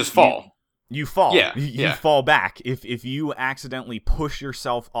 You just fall. You fall. Yeah. You fall back. If you accidentally push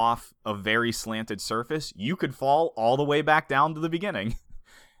yourself off a very slanted surface, you could fall all the way back down to the beginning.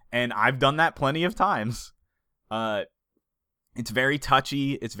 And I've done that plenty of times. It's very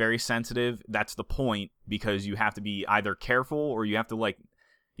touchy. It's very sensitive. That's the point, because you have to be either careful or you have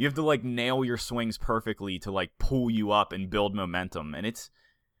to nail your swings perfectly to pull you up and build momentum. And it's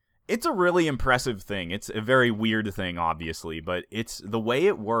a really impressive thing. It's a very weird thing, obviously, but it's the way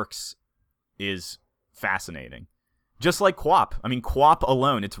it works is fascinating. Just like QWOP. I mean, QWOP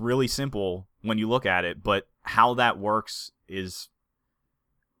alone, it's really simple when you look at it, but how that works is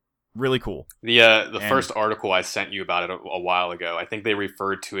really cool. The first article I sent you about it a while ago, I think they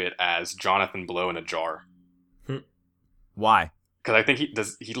referred to it as Jonathan Blow in a jar. Why? Because I think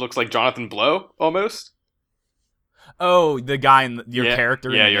he looks like Jonathan Blow almost. Oh, the guy in your character.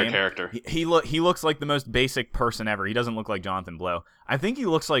 Yeah, in the your game? character. He looks like the most basic person ever. He doesn't look like Jonathan Blow. I think he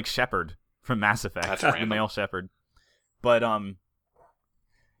looks like Shepard from Mass Effect. That's the male Shepard. But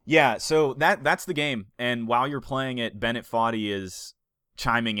yeah. So that's the game. And while you're playing it, Bennett Foddy is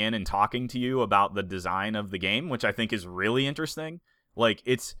chiming in and talking to you about the design of the game, which I think is really interesting.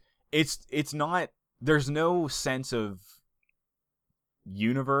 It's not. There's no sense of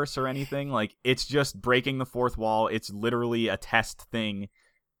universe or anything. It's just breaking the fourth wall. It's literally a test thing.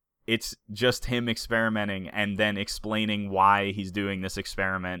 It's just him experimenting and then explaining why he's doing this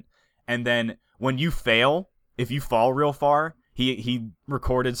experiment. And then when you fail, if you fall real far, he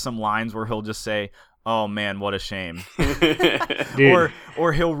recorded some lines where he'll just say, "Oh man, what a shame."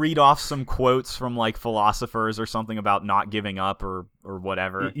 or he'll read off some quotes from philosophers or something about not giving up or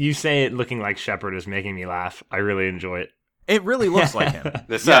whatever. You say it looking like Shepard is making me laugh. I really enjoy it. It really looks like him.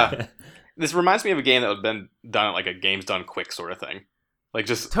 This reminds me of a game that would have been done at a games done quick sort of thing.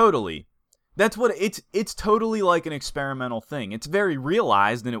 Just totally. That's what it's totally like an experimental thing. It's very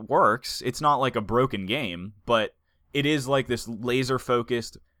realized and it works. It's not like a broken game, but it is like this laser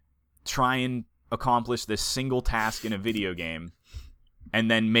focused, try and accomplish this single task in a video game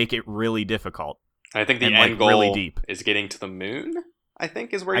and then make it really difficult. I think the end goal really deep is getting to the moon. I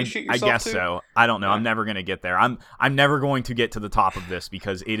think is where you shoot yourself. I guess so. I don't know. Yeah. I'm never gonna get there. I'm never going to get to the top of this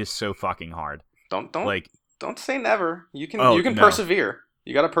because it is so fucking hard. Don't say never. You can persevere.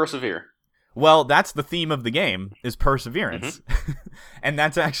 You gotta persevere. Well, that's the theme of the game is perseverance, and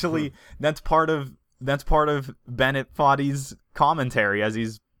that's actually that's part of Bennett Foddy's commentary as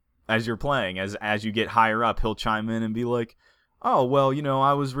you're playing. As you get higher up, he'll chime in and be like, "Oh well,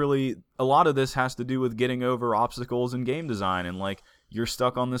 I was really a lot of this has to do with getting over obstacles in game design, and you're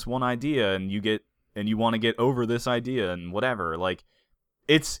stuck on this one idea, and you want to get over this idea, and whatever."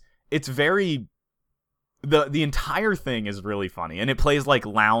 It's very. The entire thing is really funny, and it plays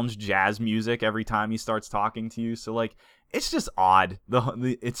lounge jazz music every time he starts talking to you. So it's just odd.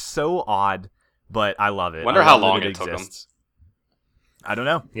 It's so odd but I love it. Wonder I how love that long it took 'em. exists. I don't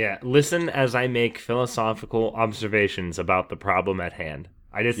know. Yeah, listen as I make philosophical observations about the problem at hand.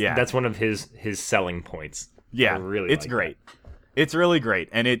 That's one of his selling points. Yeah, I really it's like great. It's really great,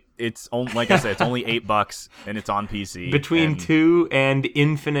 and it's like I said, it's only $8, and it's on PC. Between and 2 and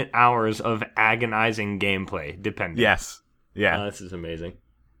infinite hours of agonizing gameplay, depending. Yes, yeah, This is amazing.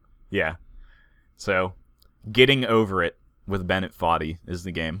 yeah. So, Getting Over It with Bennett Foddy is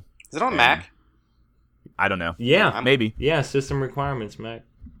the game. Is it on And Mac? I don't know. Yeah, Maybe. yeah. System requirements, Mac.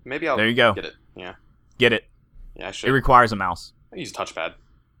 Maybe I'll There you go. get it. Yeah. Get it. Yeah, I It should. requires a mouse. I use touchpad.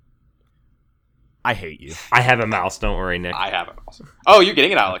 I hate you. I have a mouse. Don't worry, Nick. I have it also. Oh, you're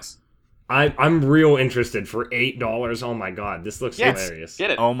getting it, Alex. I'm real interested for $8. Oh my god, this looks Yes. hilarious.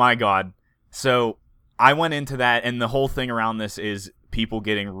 Get it. Oh my god. So I went into that, and the whole thing around this is people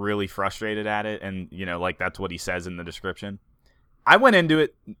getting really frustrated at it, and like that's what he says in the description. I went into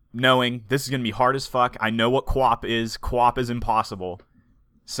it knowing this is gonna be hard as fuck. I know what QWOP is. QWOP is impossible.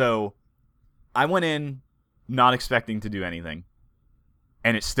 So I went in not expecting to do anything,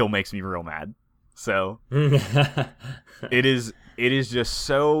 and it still makes me real mad. So it is just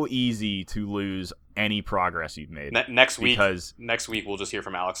so easy to lose any progress you've made. Next week we'll just hear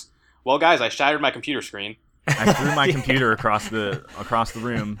from Alex. Well, guys, I shattered my computer screen. I threw my computer across the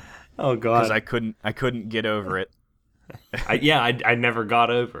room Oh god. because I couldn't get over it. I never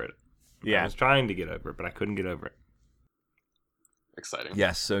got over it. I Yeah. was trying to get over it, but I couldn't get over it. Exciting.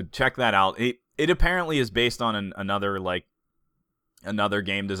 Yes. So check that out. It apparently is based on another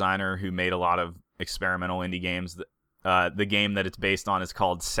game designer who made a lot of experimental indie games. The game that it's based on is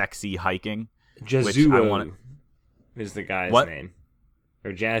called Sexy Hiking. Jazuo is the guy's What? name.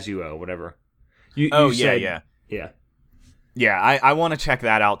 Or Jazuo, whatever. Yeah. Yeah. Yeah, I want to check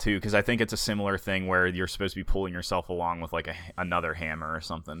that out too, because I think it's a similar thing where you're supposed to be pulling yourself along with like another hammer or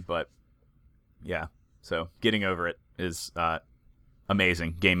something. But yeah, so Getting Over It is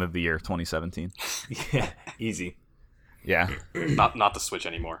amazing. Game of the Year 2017. Yeah, easy. Yeah, Not the Switch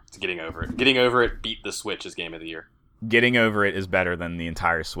anymore. It's Getting Over It. Getting Over It beat the Switch as Game of the Year. Getting Over It is better than the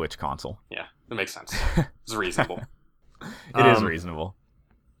entire Switch console. Yeah, that makes sense. It's reasonable. It is reasonable.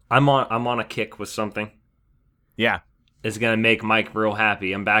 I'm on a kick with something. Yeah, It's gonna make Mike real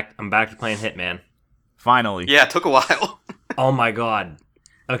happy. I'm back to playing Hitman. finally. Yeah, it took a while. Oh my god.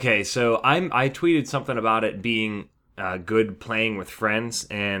 Okay, so I tweeted something about it being good playing with friends,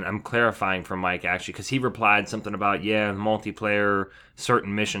 and I'm clarifying for Mike actually because he replied something about multiplayer,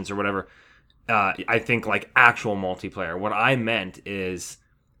 certain missions or whatever. I think like actual multiplayer. What I meant is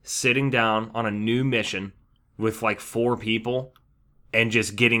sitting down on a new mission with like 4 people and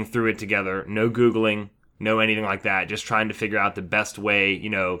just getting through it together. No Googling, no anything like that. Just trying to figure out the best way,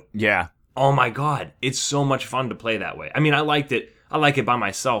 Yeah, Oh my god, it's so much fun to play that way. I mean, I liked it. I like it by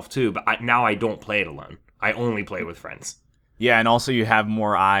myself too, but now I don't play it alone. I only play with friends. yeah, and also you have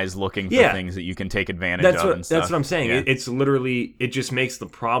more eyes looking for things that you can take advantage of. And stuff. That's what I'm saying. Yeah. It's literally, it just makes the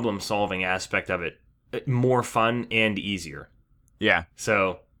problem solving aspect of it more fun and easier. Yeah.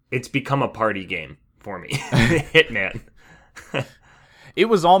 So it's become a party game for me. Hitman. It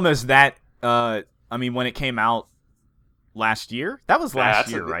was almost that. When it came out last year, that was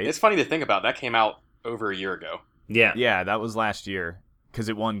last year, right? It's funny to think about. That came out over a year ago. Yeah. Yeah, that was last year because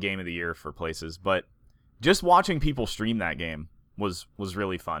it won Game of the Year for places. But just watching people stream that game was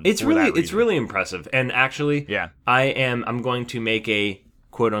really fun. It's for that it's reason. really impressive. And actually, Yeah. I'm going to make a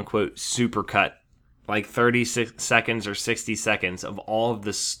quote unquote supercut, like 30 seconds or 60 seconds of all of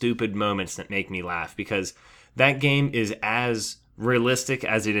the stupid moments that make me laugh, because that game is as realistic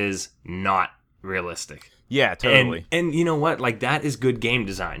as it is not realistic. Yeah, totally. And you know what? Like, that is good game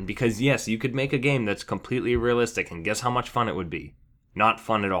design, because yes, you could make a game that's completely realistic, and guess how much fun it would be? Not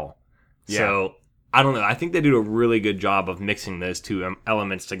fun at all. Yeah. So I don't know. I think they do a really good job of mixing those two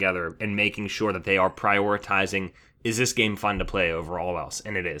elements together and making sure that they are prioritizing, is this game fun to play over all else?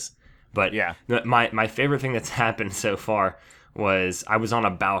 And it is. But Yeah. my favorite thing that's happened so far was I was on a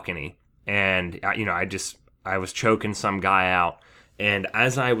balcony, and I was choking some guy out, and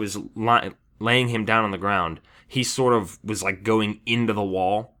as I was laying him down on the ground, he sort of was like going into the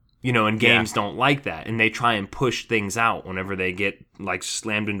wall. And games don't like that, and they try and push things out whenever they get like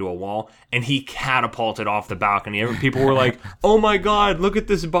slammed into a wall, and he catapulted off the balcony. People were like, "Oh my god, look at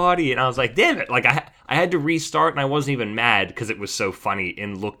this body!" And I was like, "Damn it!" Like I had to restart, and I wasn't even mad because it was so funny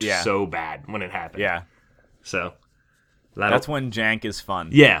and looked so bad when it happened. Yeah. So That's when jank is fun.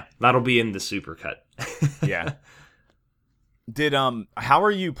 yeah, that'll be in the supercut. Yeah. How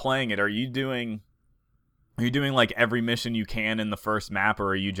are you playing it? Are you doing like every mission you can in the first map, or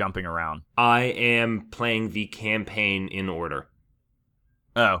are you jumping around? I am playing the campaign in order.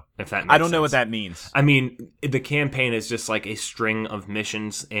 Oh, if that makes I don't know what sense. that means. I mean, the campaign is just like a string of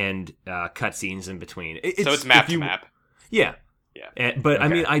missions and cutscenes in between. So it's map if to you- map. Yeah. Yeah. But I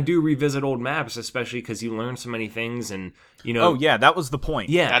Okay. mean, I do revisit old maps, especially because you learn so many things, and you know. Oh yeah, that was the point.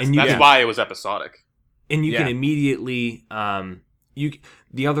 Yeah, That's, and you that's can, why it was episodic. and you can Yeah. immediately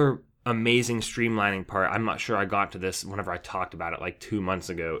the other amazing streamlining part, I'm not sure I got to this whenever I talked about it like 2 months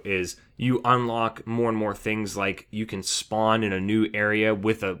ago, is you unlock more and more things, like you can spawn in a new area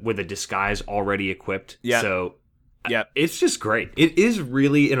with a disguise already equipped. Yeah. So Yeah. it's just great. It is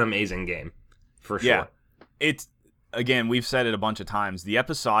really an amazing game, for sure. Yeah. It's, again, we've said it a bunch of times. The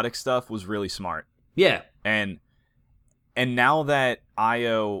episodic stuff was really smart. Yeah. And now that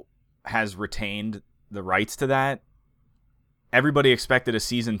IO has retained the rights to that, everybody expected a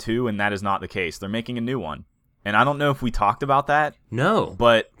season 2, and that is not the case. They're making a new one. And I don't know if we talked about that, No.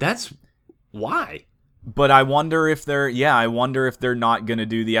 but That's why. I wonder if they're not going to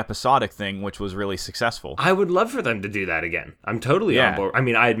do the episodic thing, which was really successful. I would love for them to do that again. I'm totally Yeah. on board. I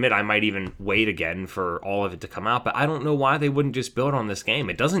mean, I admit I might even wait again for all of it to come out, but I don't know why they wouldn't just build on this game.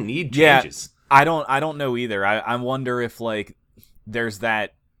 It doesn't need Yeah. changes. I don't know either. I wonder if like there's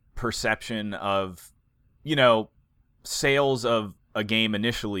that perception of, sales of a game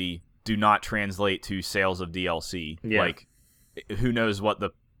initially do not translate to sales of DLC. Yeah. Like, who knows what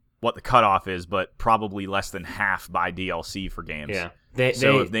the cutoff is, but probably less than half buy DLC for games. Yeah,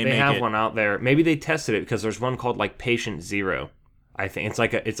 If they make have it- one out there. Maybe they tested it because there's one called like Patient Zero. I think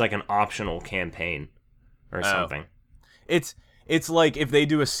it's like an optional campaign or something. It's like if they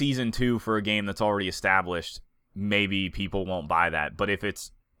do a season 2 for a game that's already established, maybe people won't buy that. But if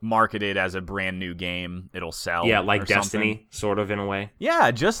it's marketed as a brand new game, it'll sell. Yeah, like or Destiny, something. sort of in a way.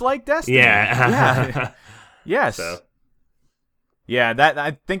 Yeah, just like Destiny. Yeah. Yeah. Yes. So Yeah, that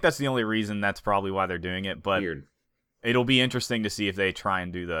I think that's the only reason. That's probably why they're doing it. But weird. it'll be interesting to see if they try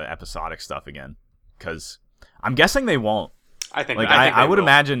and do the episodic stuff again, because I'm guessing they won't. I think. Like I, think I they would will.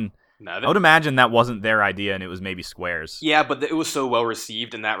 imagine. No, I would imagine that wasn't their idea, and it was maybe Square's. Yeah, but it was so well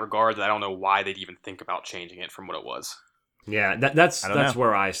received in that regard that I don't know why they'd even think about changing it from what it was. Yeah, that's I don't know.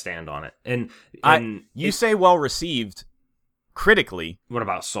 where I stand on it. And You say well received critically. what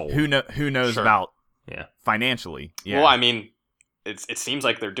about Soul? Who knows Sure. about Yeah. financially? Yeah. Well, I mean, it seems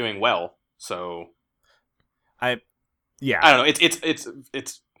like they're doing well. So yeah. I don't know.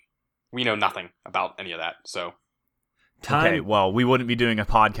 It's we know nothing about any of that. So Okay. Well, we wouldn't be doing a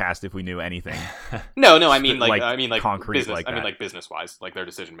podcast if we knew anything. no. I mean, Like, like concrete business. like I mean, that. like business wise, like their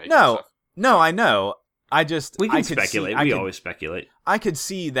decision making. No. Stuff. No, I know. I just We can I could speculate. See, We always speculate. I could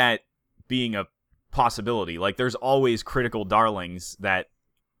see that being a possibility. Like, there's always critical darlings that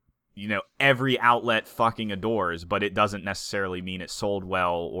every outlet fucking adores, but it doesn't necessarily mean it sold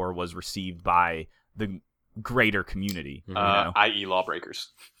well or was received by the greater community. I.e., Lawbreakers.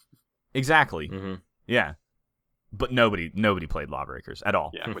 Exactly. Mm-hmm. Yeah. But nobody played Lawbreakers at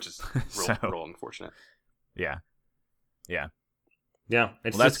all. Yeah, which is So- real unfortunate. Yeah. Yeah,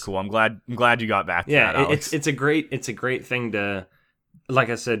 it's Well, that's just- cool. I'm glad you got back to Yeah, that, Alex. it's a great thing to, like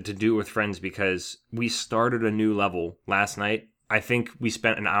I said, to do with friends, because we started a new level last night. I think we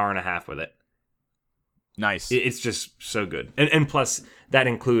spent an hour and a half with it. Nice. It's just so good, and plus that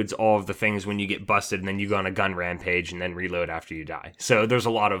includes all of the things when you get busted and then you go on a gun rampage and then reload after you die. So there's a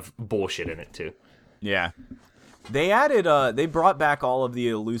lot of bullshit in it too. Yeah. They added they brought back all of the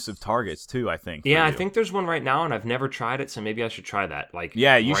elusive targets too, I think. for Yeah, I you. think there's one right now, and I've never tried it, so maybe I should try that. Like,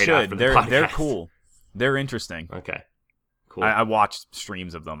 Yeah, you right should. after the They're podcast. cool. They're interesting. Okay, cool. I watched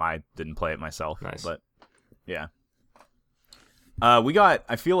streams of them. I didn't play it myself. Nice. But yeah.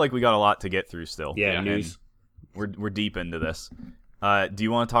 I feel like we got a lot to get through still. yeah, Yeah. news. We're deep into this. Do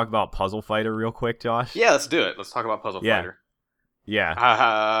you want to talk about Puzzle Fighter real quick, Josh? Yeah, let's do it. Let's talk about Puzzle Yeah. Fighter.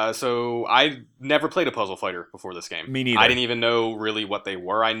 Yeah. So I never played a Puzzle Fighter before this game. Me neither. I didn't even know really what they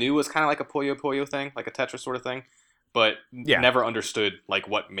were. I knew it was kind of like a Puyo Puyo thing, like a Tetris sort of thing, but Yeah. never understood like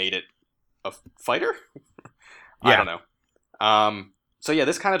what made it a fighter. Yeah. I don't know. So yeah,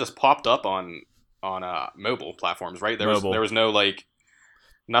 this kind of just popped up on mobile platforms, right? There Mobile. was no like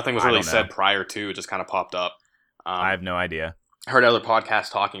nothing was I really don't know. said prior to. It just kind of popped up. I have no idea. Heard other podcasts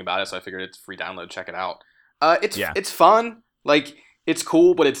talking about it, so I figured it's free download. Check it out. Yeah. It's fun. Like it's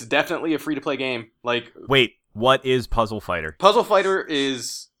cool, but it's definitely a free to play game. Like Wait, what is Puzzle Fighter? Puzzle Fighter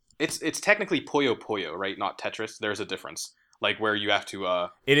is it's technically Puyo Puyo, right? Not Tetris. There's a difference. Like where you have to.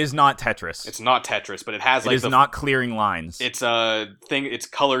 It is not Tetris. It's not Tetris, but it has It like is not clearing lines. It's a thing. It's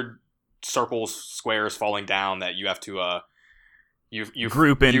colored circles, squares falling down that you have to. You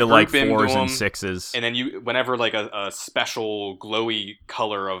group into you like group into 4s and them, 6s. and then whenever like a special glowy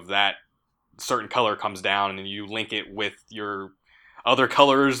color of that certain color comes down, and then you link it with your other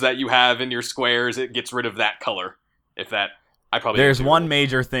colors that you have in your squares, it gets rid of that color. If that, I probably There's one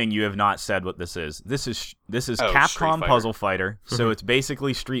major thing you have not said what this is. This is Capcom Puzzle Fighter, so it's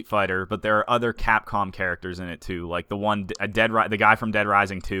basically Street Fighter, but there are other Capcom characters in it too. Like the guy from Dead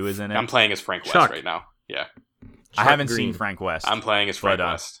Rising 2 is in it. I'm playing as Frank West right now. Yeah. I haven't seen Frank West. I'm playing as Frank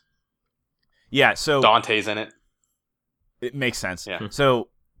West. Yeah, so Dante's in it. It makes sense. Yeah. So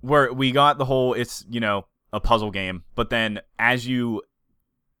we got the whole, it's, a puzzle game, but then as you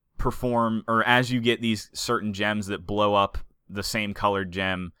perform, or as you get these certain gems that blow up the same colored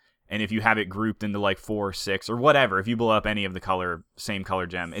gem, and if you have it grouped into like 4 or 6 or whatever, if you blow up any of the same color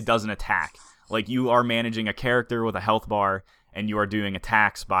gem, it doesn't attack. Like, you are managing a character with a health bar, and you are doing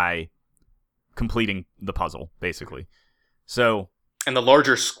attacks by completing the puzzle, basically. So, and the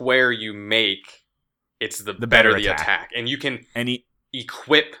larger square you make, it's the better the attack. And you can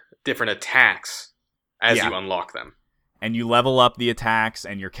equip different attacks as you unlock them. And you level up the attacks,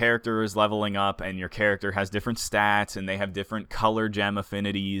 and your character is leveling up, and your character has different stats, and they have different color gem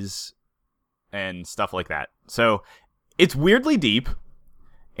affinities, and stuff like that. So, it's weirdly deep,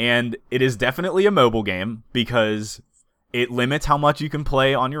 and it is definitely a mobile game, because it limits how much you can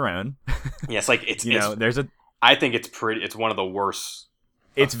play on your own. Yes, like, I think it's one of the worst.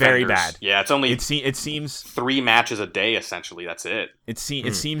 It's very bad. Yeah, it's only. It seems 3 matches a day. Essentially, that's it. It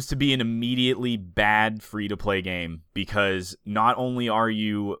seems to be an immediately bad free-to-play game, because not only are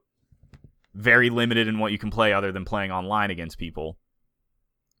you very limited in what you can play other than playing online against people,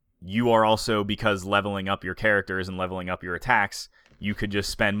 you are also, because leveling up your characters and leveling up your attacks, you could just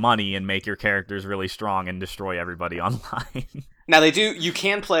spend money and make your characters really strong and destroy everybody online. Now you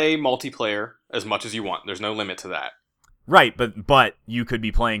can play multiplayer as much as you want. There's no limit to that. Right, but you could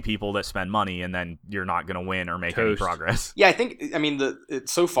be playing people that spend money, and then you're not going to win or make any progress. Yeah,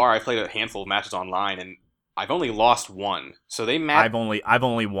 so far I've played a handful of matches online, and I've only lost 1. So they match. I've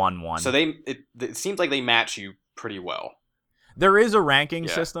only won 1. So it seems like they match you pretty well. There is a ranking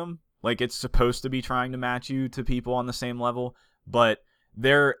system, like it's supposed to be trying to match you to people on the same level, but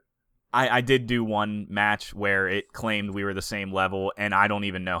I did do one match where it claimed we were the same level, and I don't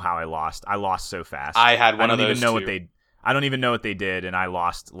even know how I lost. I lost so fast. I had one of those too. I don't even know what they did, and I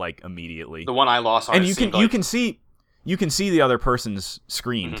lost like immediately. The one I lost on, and you can see the other person's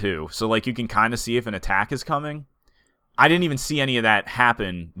screen too, so like you can kind of see if an attack is coming. I didn't even see any of that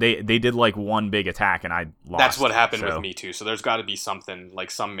happen. They did like one big attack, and I lost. That's what happened with me too. So there's got to be something, like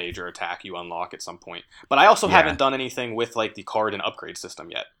some major attack you unlock at some point. But I also haven't done anything with like the card and upgrade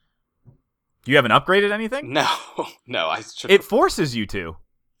system yet. You haven't upgraded anything? No. I should. It forces you to.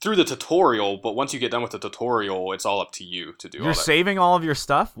 Through the tutorial, but once you get done with the tutorial, it's all up to you to do all that. You're saving all of your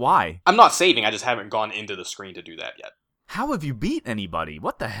stuff? Why? I'm not saving, I just haven't gone into the screen to do that yet. How have you beat anybody?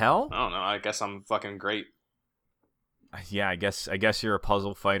 What the hell? I don't know, I guess I'm fucking great. Yeah, I guess you're a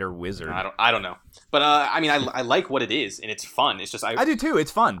puzzle fighter wizard. I don't know. But I like what it is, and it's fun. It's just I do too, it's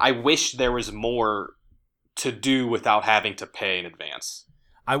fun. I wish there was more to do without having to pay in advance.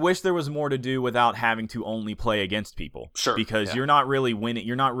 I wish there was more to do without having to only play against people. Sure. Because you're not really winning.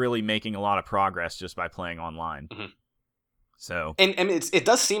 You're not really making a lot of progress just by playing online. Mm-hmm. So. And it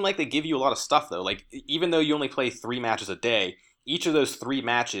does seem like they give you a lot of stuff, though. Like, even though you only play 3 matches a day, each of those 3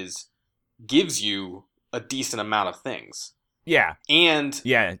 matches gives you a decent amount of things. Yeah. And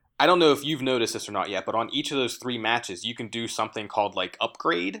yeah. I don't know if you've noticed this or not yet, but on each of those 3 matches, you can do something called, like,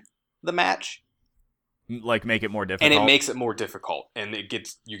 upgrade the match. Like, make it more difficult. And it makes it more difficult, and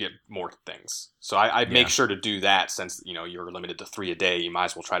you get more things. So I make sure to do that, since you're limited to 3 a day. You might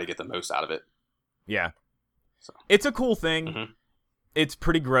as well try to get the most out of it. Yeah, so. It's a cool thing. Mm-hmm. It's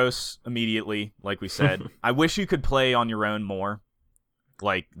pretty gross immediately, like we said. I wish you could play on your own more.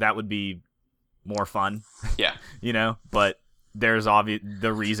 Like, that would be more fun. Yeah, But there's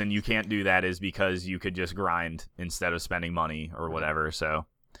the reason you can't do that is because you could just grind instead of spending money or whatever. So.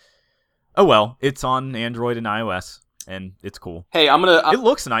 Oh well, it's on Android and iOS, and it's cool. Hey, it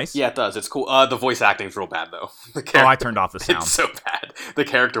looks nice. Yeah, it does. It's cool. The voice acting's real bad though. I turned off the sound. It's so bad. The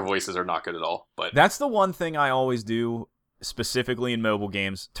character voices are not good at all. But that's the one thing I always do, specifically in mobile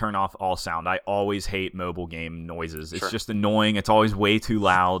games. Turn off all sound. I always hate mobile game noises. It's just annoying. It's always way too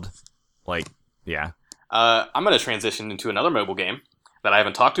loud. Like, yeah. I'm gonna transition into another mobile game that I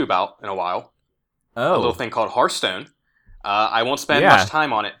haven't talked to about in a while. Oh, a little thing called Hearthstone. I won't spend much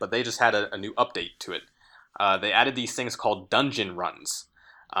time on it, but they just had a new update to it. They added these things called dungeon runs.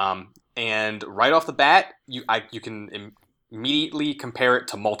 And right off the bat, you can immediately compare it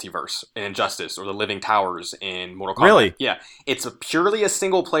to Multiverse in Injustice or the Living Towers in Mortal Kombat. Really? Yeah. It's purely a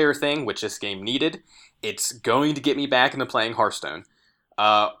single-player thing, which this game needed. It's going to get me back into playing Hearthstone.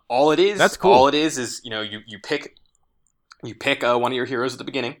 All it is... That's cool. All it is you pick You pick one of your heroes at the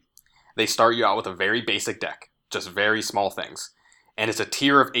beginning. They start you out with a very basic deck, just very small things. And it's a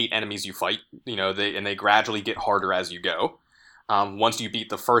tier of 8 enemies you fight, they gradually get harder as you go. Once you beat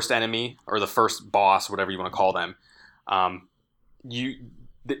the first enemy, or the first boss, whatever you want to call them,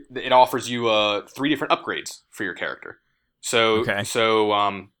 it offers you 3 different upgrades for your character. So,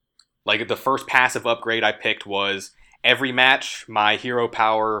 like the first passive upgrade I picked was every match, my hero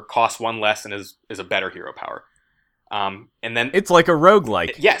power costs 1 less and is a better hero power. And then it's like a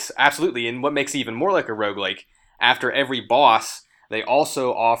roguelike. Yes, absolutely. And what makes it even more like a roguelike, after every boss, they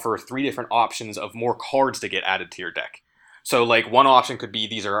also offer 3 different options of more cards to get added to your deck. So, like, one option could be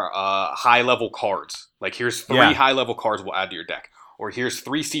these are high-level cards. Like, here's 3 high-level cards we'll add to your deck. Or here's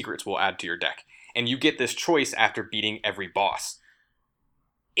 3 secrets we'll add to your deck. And you get this choice after beating every boss.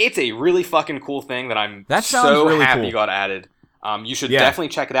 It's a really fucking cool thing that I'm so really happy got added. You should definitely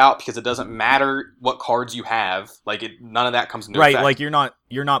check it out because it doesn't matter what cards you have. Like, none of that comes into effect. Right, like you're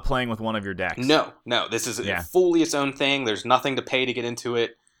not playing with one of your decks. No. This is fully its own thing. There's nothing to pay to get into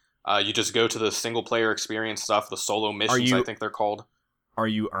it. You just go to the single player experience stuff, the solo missions, I think they're called. Are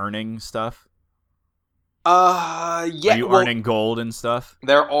you earning stuff? Yeah. Are you earning gold and stuff?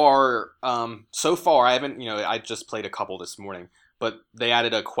 There are, so far, I haven't, I just played a couple this morning, but they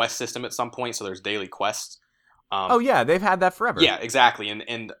added a quest system at some point, so there's daily quests. They've had that forever. Yeah, exactly.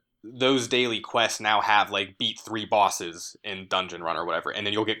 And those daily quests now have, like, beat 3 bosses in Dungeon Run or whatever, and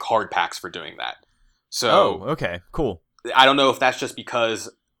then you'll get card packs for doing that. So, okay, cool. I don't know if that's just because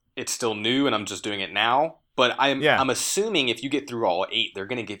it's still new and I'm just doing it now, but I'm assuming if you get through all 8, they're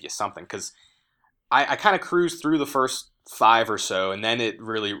going to give you something, because I kind of cruised through the first 5 or so, and then it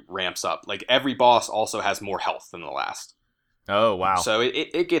really ramps up. Like, every boss also has more health than the last. Oh, wow. So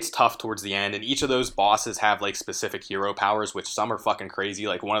it gets tough towards the end, and each of those bosses have, like, specific hero powers, which some are fucking crazy.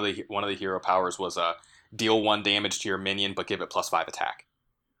 Like, one of the hero powers was deal 1 damage to your minion, but give it +5 attack.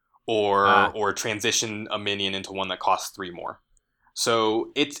 Or transition a minion into one that costs 3 more.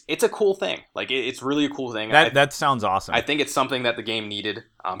 So it's a cool thing. Like, it's really a cool thing. That sounds awesome. I think it's something that the game needed,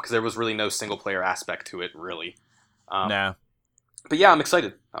 because there was really no single player aspect to it, really. No. But yeah, I'm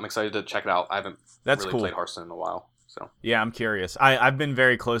excited. I'm excited to check it out. I haven't really cool. played Hearthstone in a while. So yeah, I'm curious. I've been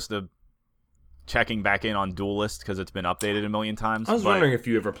very close to checking back in on Duelist because it's been updated a million times. I was wondering if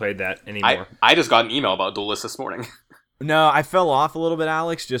you ever played that anymore. I just got an email about Duelist this morning. No, I fell off a little bit,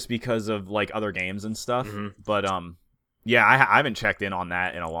 Alex, just because of, like, other games and stuff. Mm-hmm. But yeah, I haven't checked in on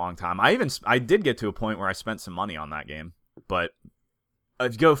that in a long time. I did get to a point where I spent some money on that game, but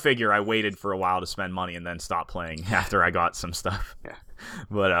go figure. I waited for a while to spend money and then stopped playing after I got some stuff. Yeah,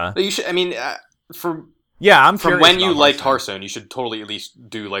 but you should. I mean, from when you liked Hearthstone, you should totally at least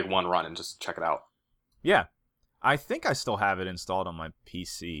do, like, 1 run and just check it out. Yeah, I think I still have it installed on my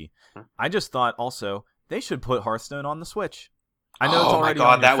PC. I just thought also they should put Hearthstone on the Switch. I know it's already on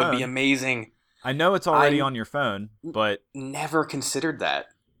your phone. That would be amazing. I know it's already on your phone, but never considered that.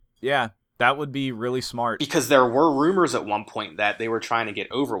 Yeah, that would be really smart. Because there were rumors at one point that they were trying to get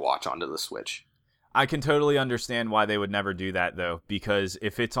Overwatch onto the Switch. I can totally understand why they would never do that, though, because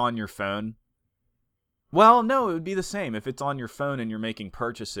if it's on your phone... Well, no, it would be the same. If it's on your phone and you're making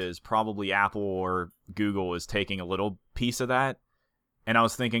purchases, probably Apple or Google is taking a little piece of that. And I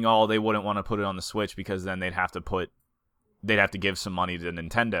was thinking, they wouldn't want to put it on the Switch because then they'd have to give some money to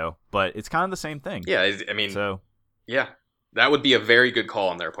Nintendo. But it's kind of the same thing. Yeah, I mean, yeah, that would be a very good call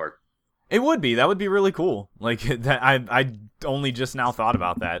on their part. It would be. That would be really cool. Like, that, I only just now thought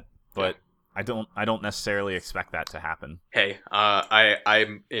about that, but I don't necessarily expect that to happen. Hey,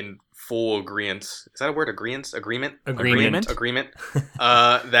 I'm in full agreement. Is that a word? Agreement.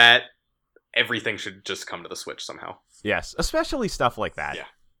 That everything should just come to the Switch somehow. Yes, especially stuff like that. Yeah.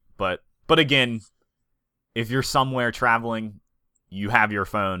 But again, if you're somewhere traveling, you have your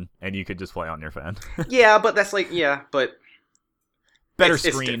phone and you could just play on your phone. Yeah, but that's like but better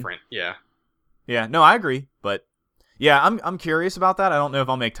screen. It's different. Yeah. Yeah. No, I agree. But yeah, I'm curious about that. I don't know if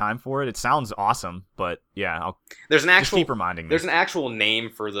I'll make time for it. It sounds awesome, but yeah, there's an actual just keep reminding me. There's an actual name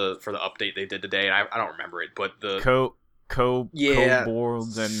for the update they did today, and I don't remember it, but the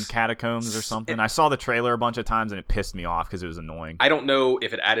Kobolds and Catacombs or something. I saw the trailer a bunch of times and it pissed me off because it was annoying. I don't know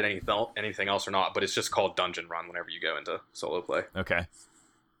if it added anything else or not, but it's just called Dungeon Run whenever you go into solo play. Okay.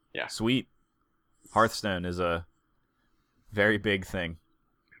 Yeah. Sweet. Hearthstone is a very big thing.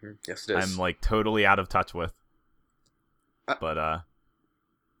 Yes, it is. I'm, like, totally out of touch with. But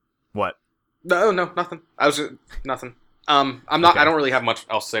what? No, nothing. Nothing. I'm not. Okay. I don't really have much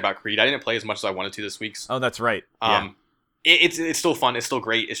else to say about Creed. I didn't play as much as I wanted to this week. Oh, that's right. It's still fun. It's still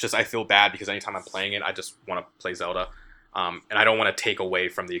great. It's just I feel bad because anytime I'm playing it, I just want to play Zelda, and I don't want to take away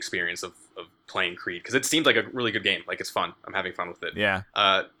from the experience of playing Creed because it seems like a really good game. Like it's fun. I'm having fun with it. Yeah.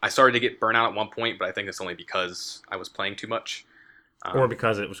 I started to get burnout at one point, but I think it's only because I was playing too much. Or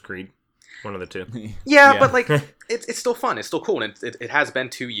because it was Creed. One of the two. Yeah, but like it's still fun. It's still cool, and it has been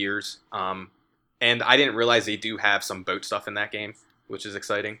 2 years. And I didn't realize they do have some boat stuff in that game, which is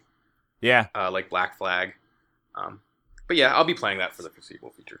exciting. Yeah. Like Black Flag. But yeah, I'll be playing that for the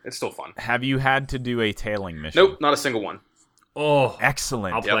foreseeable future. It's still fun. Have you had to do a tailing mission? Nope, not a single one. Oh,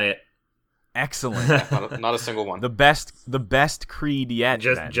 excellent. I'll play it. Excellent. Not a single one. The best Creed yet.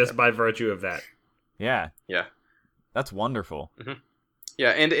 Just by virtue of that. Yeah. Yeah. That's wonderful. Mm-hmm.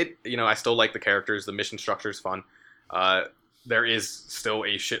 Yeah, and it I still like the characters. The mission structure is fun. There is still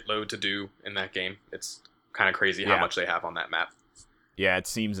a shitload to do in that game. It's kind of crazy how much they have on that map. Yeah, it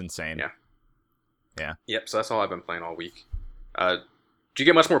seems insane. Yeah. Yeah. Yep, so that's all I've been playing all week. Did you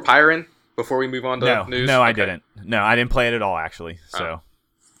get much more Pyre in before we move on to news? No, I didn't. No, I didn't play it at all, actually. So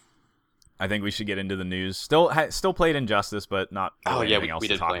I think we should get into the news. Still played Injustice, but not really anything else we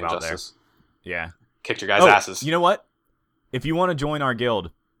to did talk play about Injustice. there. Yeah. Kicked your guys' asses. You know what? If you want to join our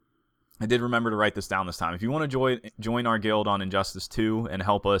guild, I did remember to write this down this time. If you want to join our guild on Injustice 2 and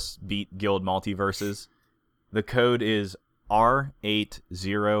help us beat Guild Multiverses, the code is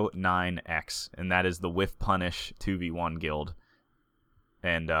R809X, and that is the With Punish 2v1 guild.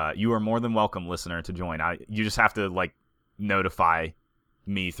 And you are more than welcome, listener, to join. You just have to notify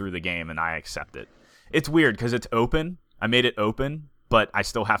me through the game, and I accept it. It's weird because it's open. I made it open, but I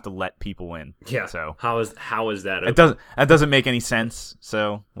still have to let people in. Yeah. So how is that open? That doesn't make any sense.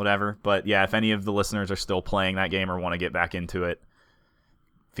 So whatever. But yeah, if any of the listeners are still playing that game or want to get back into it,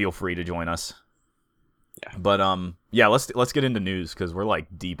 feel free to join us. Yeah. But yeah, let's get into news because we're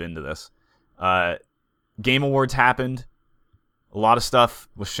deep into this. Game Awards happened. A lot of stuff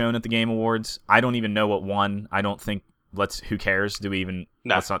was shown at the Game Awards. I don't even know what won. I don't think. Who cares? Do we even?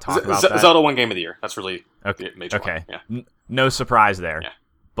 No. Let's not talk about that. Zelda won Game of the Year. That's really major. Okay. Yeah. No surprise there. Yeah.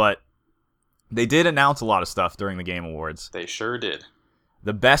 But they did announce a lot of stuff during the Game Awards. They sure did.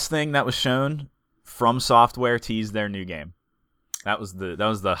 The best thing that was shown, From Software teased their new game. That was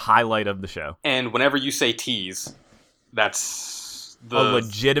the highlight of the show. And whenever you say tease, that's a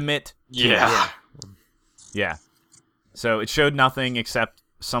legitimate tease. Yeah. Yeah. So it showed nothing except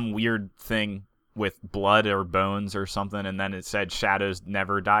some weird thing with blood or bones or something, and then it said shadows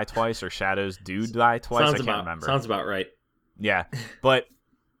never die twice or shadows do die twice. I can't remember. Sounds about right. Yeah, but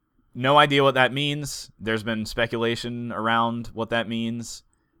no idea what that means. There's been speculation around what that means.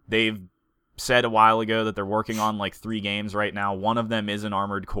 They've said a while ago that they're working on 3 games right now. One of them is an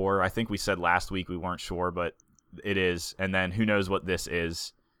Armored Core. I think we said last week we weren't sure, but it is. And then who knows what this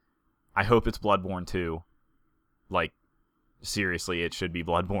is. I hope it's Bloodborne 2. Seriously, it should be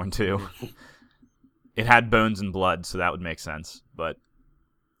Bloodborne 2. It had bones and blood, so that would make sense. But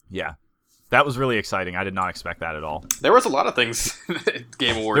yeah, that was really exciting. I did not expect that at all. There was a lot of things at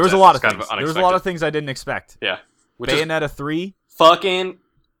Game Awards. There was a lot of things. There was a lot of things I didn't expect. Yeah. Bayonetta 3. Fucking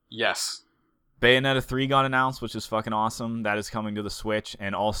yes. Bayonetta 3 got announced, which is fucking awesome. That is coming to the Switch,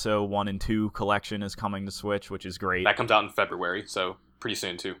 and also 1 and 2 collection is coming to Switch, which is great. That comes out in February, so pretty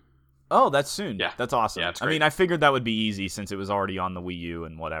soon too. Oh, that's soon. Yeah. That's awesome. Yeah, it's great. I mean, I figured that would be easy since it was already on the Wii U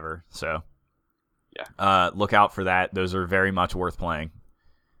and whatever. So yeah. Look out for that. Those are very much worth playing.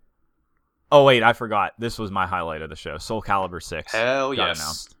 Oh, wait, I forgot. This was my highlight of the show. Soul Calibur 6. Hell got yes.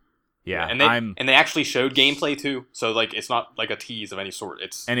 announced. Yeah, and they actually showed gameplay too, so it's not like a tease of any sort.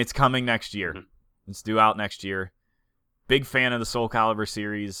 It's coming next year. Mm-hmm. It's due out next year. Big fan of the Soul Calibur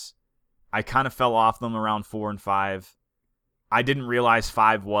series. I kind of fell off them around 4 and 5. I didn't realize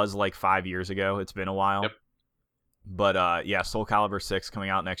 5 was 5 years ago. It's been a while. Yep. But yeah, Soul Calibur 6 coming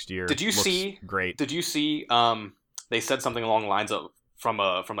out next year. Did you see? Great. Did you see? They said something along the lines of from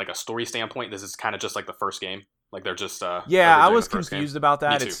a story standpoint. This is kind of just the first game. They're just yeah, I was confused game. about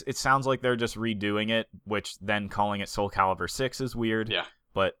that. Me too. It sounds like they're just redoing it, which then calling it Soul Calibur 6 is weird. Yeah.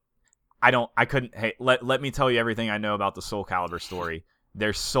 But I couldn't. Hey, let me tell you everything I know about the Soul Calibur story.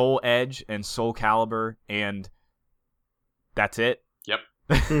 There's Soul Edge and Soul Calibur, and that's it. Yep.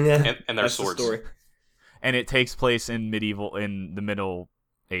 Yeah, and their swords. The story. And it takes place in the Middle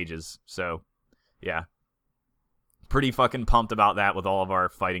Ages. So, yeah. Pretty fucking pumped about that with all of our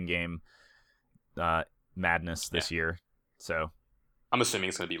fighting game madness this year. So, I'm assuming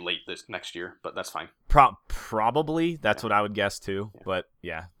it's going to be late this next year, but that's fine. Probably. That's what I would guess too. Yeah. But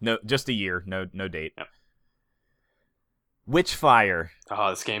yeah, no, just a year. No date. Yep. Witchfire.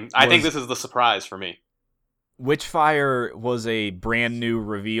 Oh, this game. I think this is the surprise for me. Witchfire was a brand new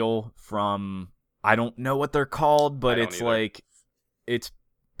reveal from, I don't know what they're called, but it's it's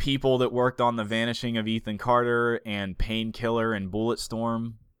people that worked on The Vanishing of Ethan Carter and Painkiller and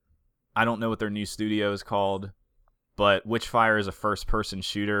Bulletstorm. I don't know what their new studio is called, but Witchfire is a first-person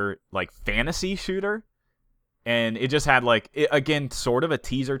shooter, like fantasy shooter. And it just had again, sort of a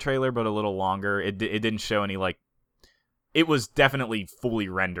teaser trailer, but a little longer. It didn't show any it was definitely fully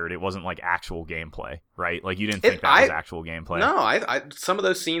rendered. It wasn't like actual gameplay, right? Like you didn't think that was actual gameplay. No, I some of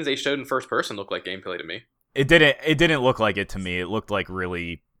those scenes they showed in first person looked like gameplay to me. It didn't look like it to me. It looked like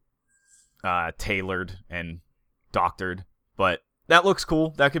really tailored and doctored, but that looks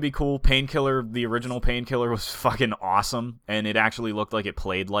cool. That could be cool. Painkiller, the original Painkiller was fucking awesome, and it actually looked like it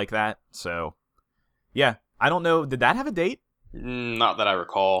played like that. So, yeah. I don't know. Did that have a date? Not that I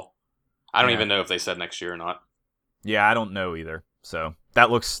recall. I don't even know if they said next year or not. Yeah, I don't know either. So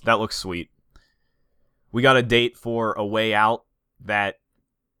that looks sweet. We got a date for A Way Out, that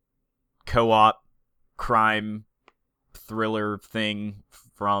co-op crime thriller thing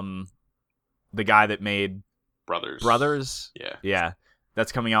from the guy that made Brothers. Yeah.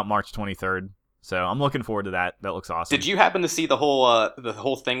 That's coming out March 23rd. So I'm looking forward to that. That looks awesome. Did you happen to see the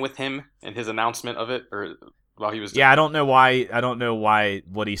whole thing with him and his announcement of it, or while he was? Yeah, I don't know why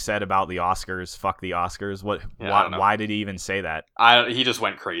what he said about the Oscars. Fuck the Oscars. Why did he even say that? He just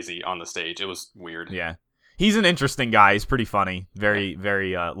went crazy on the stage. It was weird. Yeah, he's an interesting guy. He's pretty funny. Very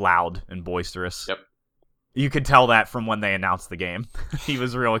loud and boisterous. Yep. You could tell that from when they announced the game. He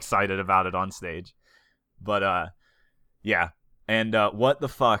was real excited about it on stage. But yeah. And what the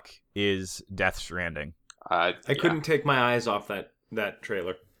fuck is Death Stranding? I couldn't take my eyes off that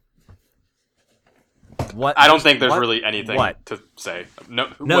trailer. What? I don't think there's really anything to say.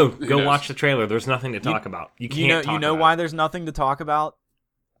 No, go watch the trailer. There's nothing to talk about. You can't. You know why there's nothing to talk about?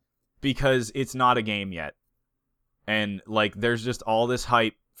 Because it's not a game yet, and there's just all this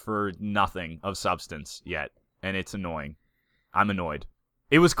hype for nothing of substance yet, and it's annoying. I'm annoyed.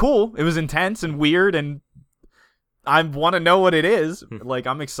 It was cool. It was intense and weird, and I want to know what it is.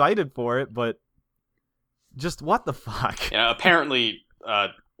 I'm excited for it, but just what the fuck? Yeah, apparently,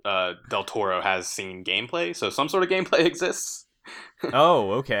 Del Toro has seen gameplay, so some sort of gameplay exists.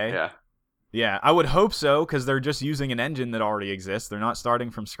 Oh, okay. Yeah. Yeah, I would hope so, because they're just using an engine that already exists. They're not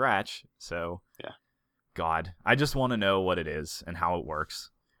starting from scratch, so... Yeah. God, I just want to know what it is and how it works.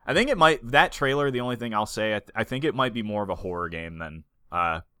 I think it might... That trailer, the only thing I'll say, I think it might be more of a horror game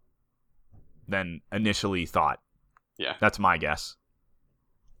than initially thought. Yeah. That's my guess.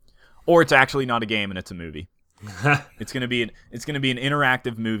 Or it's actually not a game and it's a movie. It's gonna be an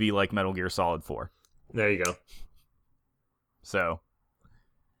interactive movie like Metal Gear Solid 4. There you go. So,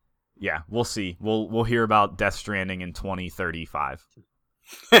 yeah, we'll see. We'll hear about Death Stranding in 2035.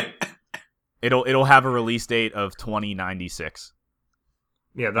 It'll have a release date of 2096.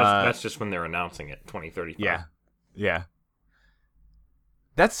 Yeah, that's just when they're announcing it, 2035. Yeah.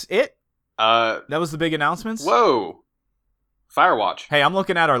 That's it. That was the big announcements. Whoa. Firewatch. Hey, I'm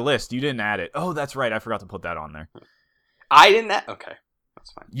looking at our list. You didn't add it. Oh, that's right. I forgot to put that on there. I didn't add... Okay.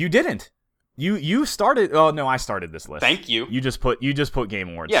 That's fine. You didn't. You started... Oh, no, I started this list. Thank you. You just put Game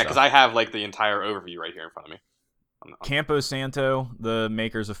Awards. Yeah, because I have the entire overview right here in front of me. Campo Santo, the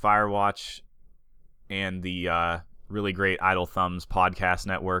makers of Firewatch, and the really great Idle Thumbs podcast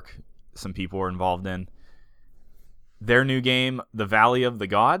network some people were involved in. Their new game, The Valley of the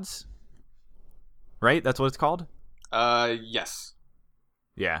Gods. Right? That's what it's called? Yes.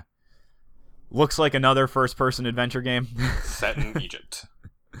 Yeah. Looks like another first-person adventure game. Set in Egypt.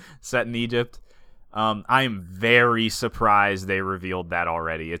 Set in Egypt. I am very surprised they revealed that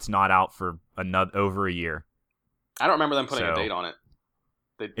already. It's not out for over a year. I don't remember them putting a date on it.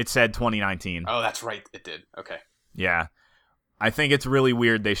 It said 2019. Oh, that's right. It did. Okay. Yeah. I think it's really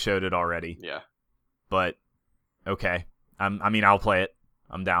weird they showed it already. Yeah. But, okay. I'll play it.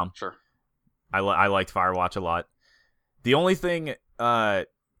 I'm down. Sure. I liked Firewatch a lot. The only thing I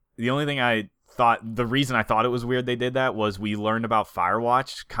thought, the reason I thought it was weird they did that was we learned about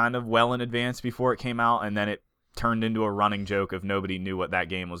Firewatch kind of well in advance before it came out, and then it turned into a running joke of nobody knew what that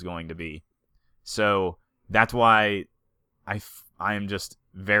game was going to be. So that's why I am just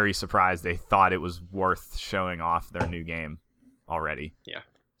very surprised they thought it was worth showing off their new game already. Yeah.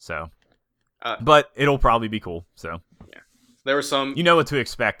 So, but it'll probably be cool. So yeah, there was some. You know what to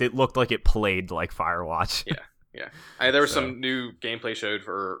expect. It looked like it played like Firewatch. Yeah. Yeah, there was some new gameplay showed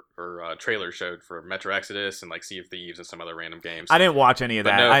or trailers showed for Metro Exodus and Sea of Thieves and some other random games. I didn't watch any of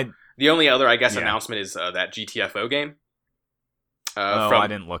that. No, the only other, announcement is that GTFO game. I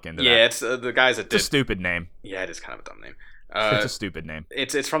didn't look into that. Yeah, it's the guys that did... It's a stupid name. Yeah, it is kind of a dumb name. It's a stupid name.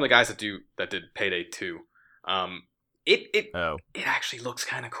 It's from the guys that did Payday 2. It actually looks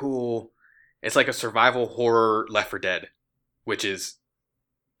kind of cool. It's like a survival horror Left 4 Dead, which is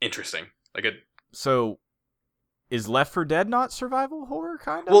interesting. So... is Left 4 Dead not survival horror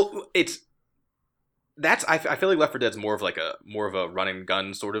kind of? Well, I feel like Left 4 Dead's more of a run and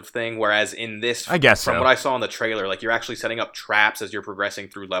gun sort of thing, whereas in this, I guess from so. what I saw in the trailer, like you're actually setting up traps as you're progressing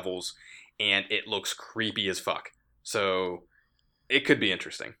through levels, and it looks creepy as fuck. So it could be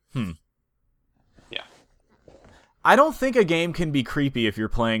interesting. Yeah. I don't think a game can be creepy if you're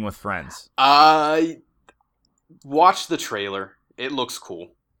playing with friends. Watch the trailer. It looks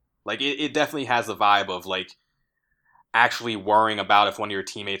cool. Like it definitely has the vibe of like actually worrying about if one of your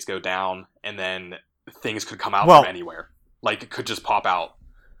teammates go down and then things could come out from anywhere. Like it could just pop out.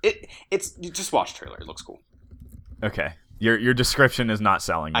 It's you just watch the trailer. It looks cool. Okay. Your description is not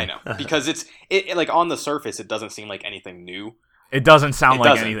selling me. I know. Because it like on the surface it doesn't seem like anything new. It doesn't sound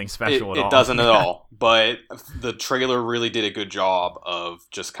like anything special at all. It doesn't at all. But the trailer really did a good job of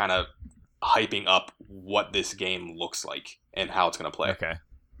just kind of hyping up what this game looks like and how it's going to play. Okay.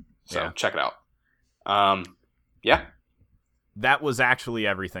 So check it out. Yeah. That was actually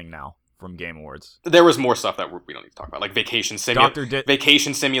everything now from Game Awards. There was more stuff that we don't need to talk about, like Vacation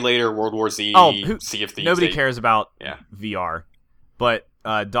Simulator, World War Z, Sea of Thieves. Nobody cares about VR. But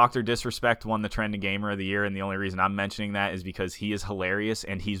Dr. Disrespect won the Trend Gamer of the Year, and the only reason I'm mentioning that is because he is hilarious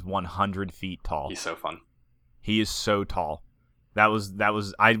and he's 100 feet tall. He's so fun. He is so tall. I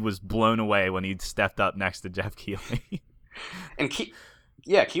was blown away when he stepped up next to Jeff Keighley. And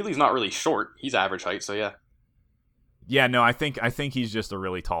Keighley's not really short. He's average height, so yeah. Yeah, no, I think he's just a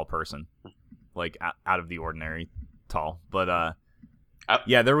really tall person, like out of the ordinary tall. But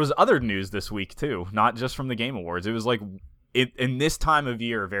yeah, there was other news this week too, not just from the Game Awards. It was like in this time of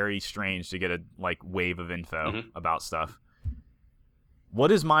year, very strange to get a like wave of info about stuff.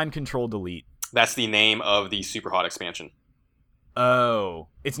 What is Mind Control Delete? That's the name of the Superhot expansion. Oh,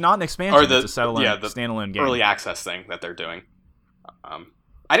 it's not an expansion. It's a standalone game. Early access thing that they're doing.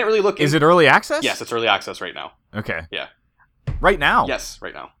 I didn't really look. Is it early access? Yes, it's early access right now. Okay. Yeah. Right now? Yes,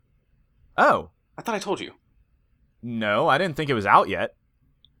 right now. Oh. I thought I told you. No, I didn't think it was out yet.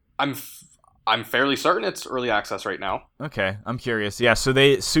 I'm fairly certain it's early access right now. Okay, I'm curious. Yeah, so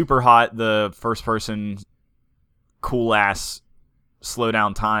Superhot, the first person cool ass slow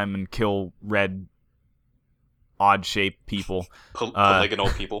down time and kill red odd shaped people. Polygonal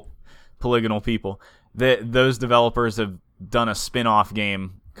people. Polygonal people. Those developers have done a spin-off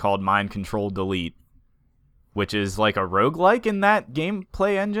game called Mind Control Delete, which is like a roguelike in that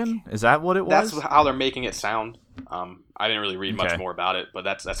gameplay engine. Is that what it was? That's how they're making it sound. I didn't really read much more about it, but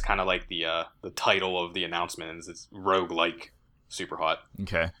that's kind of like the title of the announcement is it's roguelike Superhot.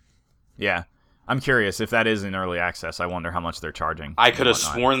 Okay. Yeah. I'm curious if that is in early access. I wonder how much they're charging. I could have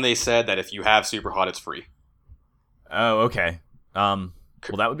sworn they said that if you have Superhot, it's free. Oh, okay. Well,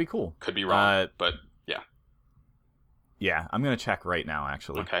 that would be cool. Could be wrong, but yeah. Yeah, I'm gonna check right now.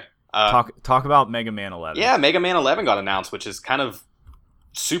 Actually, okay. Talk about Mega Man 11. Yeah, Mega Man 11 got announced, which is kind of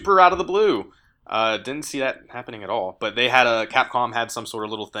super out of the blue. Didn't see that happening at all. But Capcom had some sort of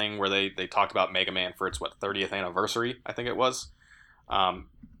little thing where they talked about Mega Man for its 30th anniversary, I think it was.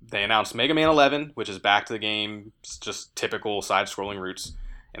 They announced Mega Man 11, which is back to the game, just typical side-scrolling routes,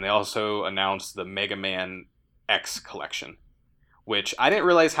 and they also announced the Mega Man X collection, which I didn't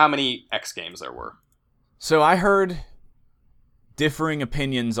realize how many X games there were. So I heard differing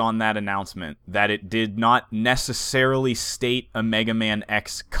opinions on that announcement, that it did not necessarily state a Mega Man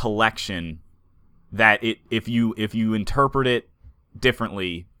X collection, that if you interpret it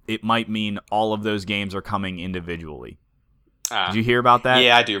differently, it might mean all of those games are coming individually. Did you hear about that?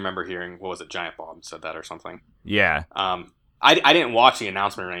 Yeah, I do remember hearing, what was it, Giant Bob said that or something. Yeah. I didn't watch the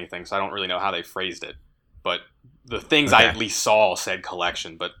announcement or anything, so I don't really know how they phrased it. But the things I at least saw said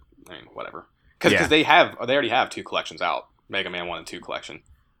collection, but I mean, whatever. Because they already have 2 collections out, Mega Man 1 and 2 collection.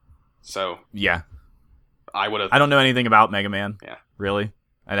 So yeah, I would have. I don't know anything about Mega Man. Yeah, really.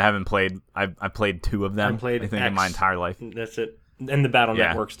 I haven't played. I played 2 of them. I think in my entire life. That's it. And the Battle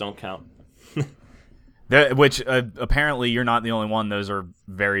Networks don't count. Which apparently you're not the only one. Those are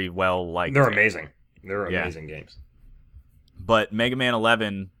very well liked. They're amazing. They're amazing games. But Mega Man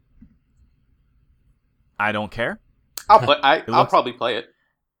 11, I don't care. I'll probably play it.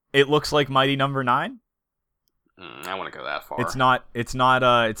 It looks like Mighty Number 9. I want to go that far.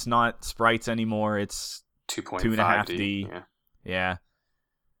 It's not sprites anymore. It's 2.5D. Yeah.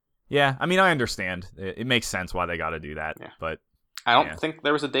 I mean, I understand. It makes sense why they got to do that. Yeah. But I don't think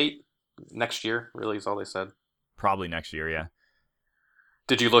there was a date. Next year, really, is all they said. Probably next year. Yeah.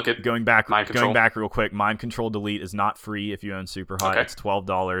 Did you look at going back real quick? Mind Control Delete is not free if you own Superhot. Okay. It's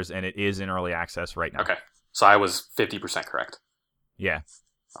 $12 and it is in early access right now. Okay, so I was 50% correct. Yeah.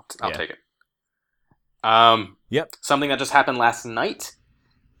 I'll take it. Yep. Something that just happened last night.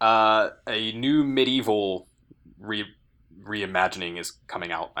 A new Medieval reimagining is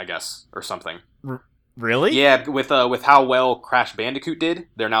coming out, I guess, or something. Really? Yeah, with how well Crash Bandicoot did,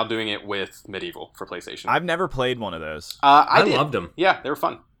 they're now doing it with Medieval for PlayStation. I've never played one of those. I loved them. Yeah, they were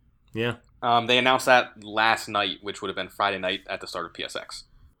fun. Yeah. They announced that last night, which would have been Friday night at the start of PSX,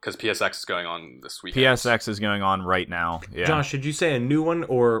 because PSX is going on this weekend. PSX is going on right now. Yeah. Josh, did you say a new one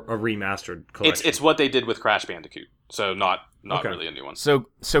or a remastered collection? It's what they did with Crash Bandicoot, so not really a new one. So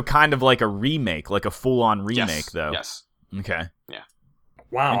kind of like a remake, like a full-on remake, though. Yes. Okay. Yeah.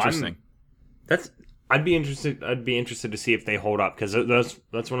 Wow. Interesting. I'd be interested to see if they hold up, because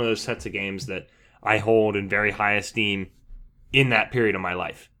that's one of those sets of games that I hold in very high esteem in that period of my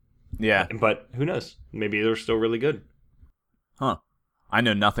life. Yeah. But who knows? Maybe they're still really good. Huh. I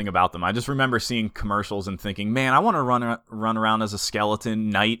know nothing about them. I just remember seeing commercials and thinking, man, I want to run around as a skeleton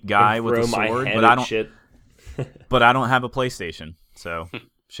knight guy with a sword, but I don't. Shit. But I don't have a PlayStation, so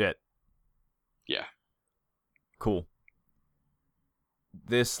shit. Yeah. Cool.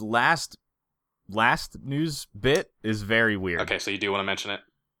 This last news bit is very weird. Okay, so you do want to mention it?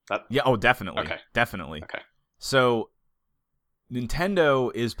 Yeah, oh, definitely. Okay. Definitely. Okay. So,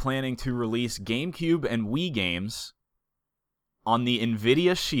 Nintendo is planning to release GameCube and Wii games on the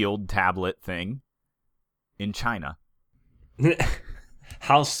Nvidia Shield tablet thing in China.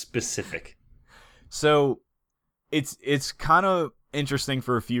 How specific? So, it's kind of interesting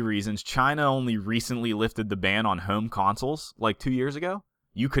for a few reasons. China only recently lifted the ban on home consoles like 2 years ago.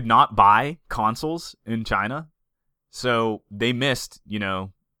 You could not buy consoles in China. So they missed,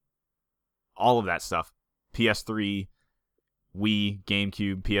 all of that stuff. PS3, Wii,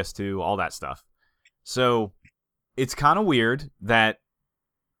 GameCube, PS2, all that stuff. So it's kind of weird that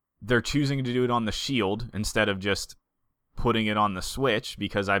they're choosing to do it on the Shield instead of just putting it on the Switch,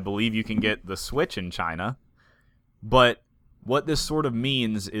 because I believe you can get the Switch in China. But what this sort of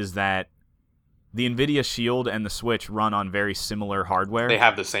means is that the Nvidia Shield and the Switch run on very similar hardware. They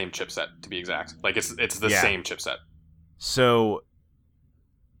have the same chipset, to be exact. Like, it's the same chipset. So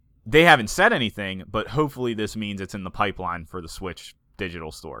they haven't said anything, but hopefully this means it's in the pipeline for the Switch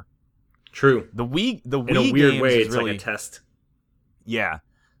digital store. True. The Wii in a weird games way, is it's really, like a test. Yeah.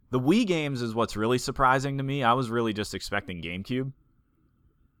 The Wii games is what's really surprising to me. I was really just expecting GameCube.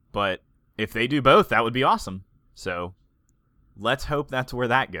 But if they do both, that would be awesome. So let's hope that's where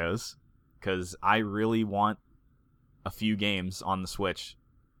that goes, because I really want a few games on the Switch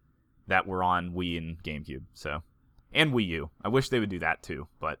that were on Wii and GameCube. So, and Wii U. I wish they would do that too,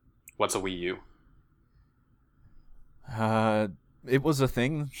 but what's a Wii U? It was a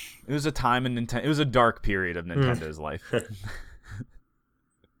thing. It was a time in Nintendo. It was a dark period of Nintendo's life.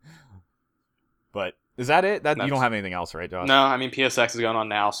 But is that it? You don't have anything else, right, Josh? No, I mean, PSX is going on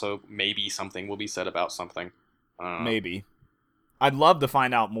now, so maybe something will be said about something. Maybe. I'd love to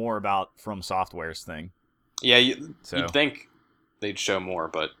find out more about From Software's thing. Yeah, you'd think they'd show more,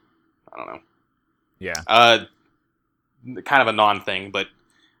 but I don't know. Yeah. Kind of a non-thing, but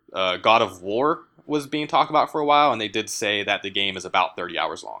God of War was being talked about for a while, and they did say that the game is about 30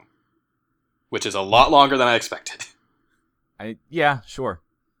 hours long, which is a lot longer than I expected. Yeah, sure.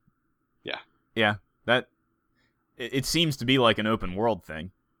 Yeah. Yeah, it seems to be like an open world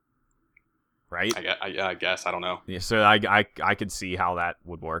thing, right? I guess. I don't know. Yeah, so I could see how that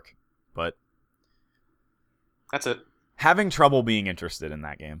would work, but that's it. Having trouble being interested in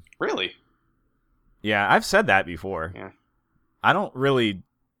that game. Really? Yeah, I've said that before. Yeah. I don't really,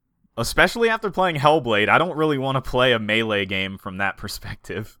 especially after playing Hellblade, I don't really want to play a Melee game from that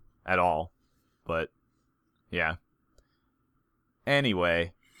perspective at all. But, yeah.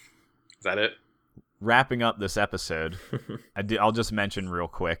 Anyway. Is that it? Wrapping up this episode, I'll just mention real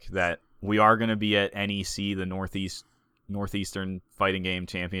quick that we are going to be at NEC, the Northeastern Fighting Game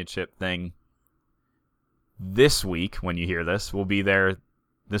Championship thing, this week. When you hear this, we'll be there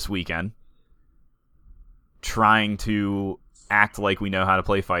this weekend, trying to act like we know how to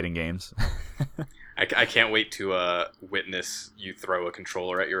play fighting games. I can't wait to witness you throw a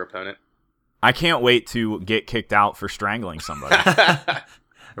controller at your opponent. I can't wait to get kicked out for strangling somebody. A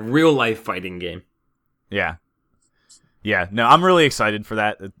real life fighting game. Yeah. Yeah, no, I'm really excited for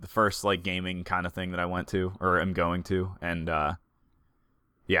that. The first gaming kind of thing that I went to or am going to, and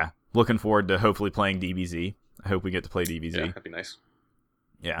yeah, looking forward to hopefully playing DBZ. I hope we get to play DBZ. Yeah, that'd be nice.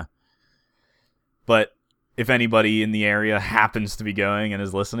 Yeah. But if anybody in the area happens to be going and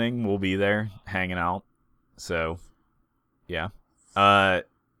is listening, we'll be there hanging out. So, yeah.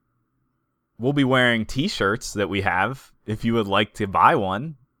 We'll be wearing t-shirts that we have if you would like to buy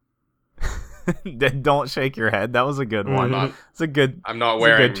one. Don't shake your head. That was a good one. It's a good. I'm not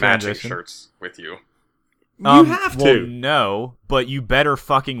wearing matching shirts with you. You have to. Well, no, but you better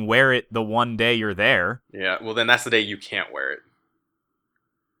fucking wear it the one day you're there. Yeah, well then that's the day you can't wear it.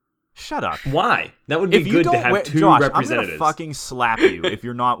 Shut up. Why? That would be good to have two Josh, representatives. I'm gonna fucking slap you if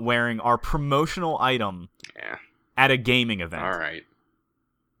you're not wearing our promotional item at a gaming event. All right.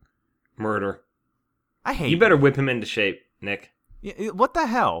 Murder. I hate you. Better whip him into shape, Nick. What the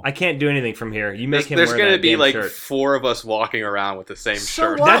hell? I can't do anything from here. You make him There's wear gonna that be damn like shirt. 4 of us walking around with the same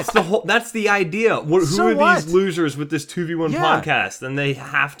shirt. What? That's the idea. Who So are what? these losers with this 2v1 Yeah. podcast? And they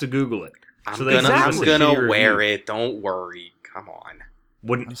have to Google it. I'm So they Exactly. gonna wear it. Don't worry. Come on.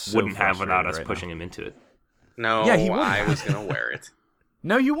 Wouldn't so wouldn't have without frustrated us right pushing him into it. No, Yeah, he wouldn't. I was gonna wear it.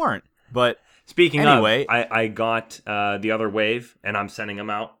 No, you weren't. But Speaking Anyway. of, I got the other wave, and I'm sending them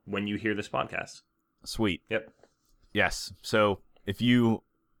out when you hear this podcast. sweet. Yep. Yes. So if you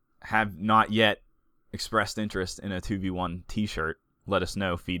have not yet expressed interest in a 2v1 t-shirt, let us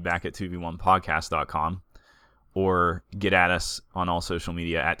know. Feedback at 2v1podcast.com, or get at us on all social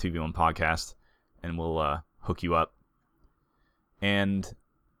media at 2v1podcast, and we'll hook you up. And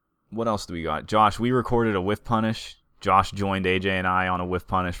what else do we got? Josh, we recorded a whiff punish. Josh joined AJ and I on a whiff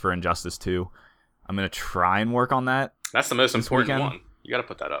punish for Injustice 2. I'm going to try and work on that. That's the most This important weekend? one. You gotta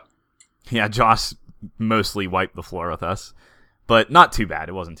put that up. Yeah, Josh mostly wiped the floor with us. But not too bad.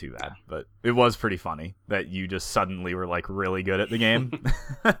 It wasn't too bad. But it was pretty funny that you just suddenly were like really good at the game.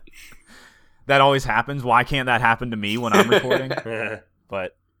 That always happens. Why can't that happen to me when I'm recording?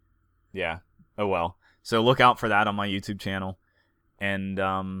 But yeah. Oh well. So look out for that on my YouTube channel.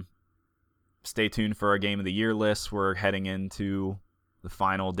 And stay tuned for our Game of the Year list. We're heading into the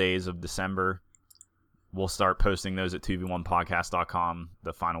final days of December. We'll start posting those at 2v1podcast.com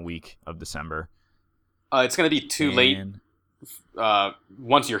the final week of December. It's gonna be too late. And-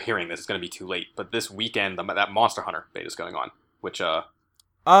 Once you're hearing this, it's gonna be too late. But this weekend, that Monster Hunter beta is going on, which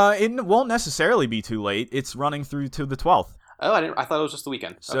it won't necessarily be too late. It's running through to the 12th. oh, I thought it was just the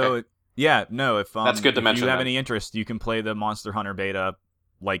weekend. So Okay. yeah, no. If That's good to if mention you have then. any interest, you can play the Monster Hunter beta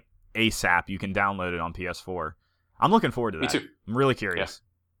like ASAP. You can download it on PS4. I'm looking forward to Me that. too. I'm really curious.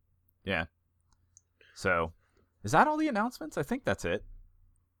 Yeah. So, is that all the announcements? I think that's it.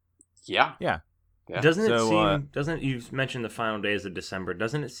 Yeah. Yeah. Yeah. Doesn't it So, seem? Doesn't you mentioned the final days of December?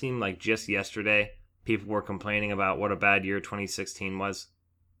 Doesn't it seem like just yesterday people were complaining about what a bad year 2016 was?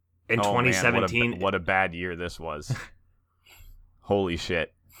 In Oh, man, 2017, what a bad year this was. Holy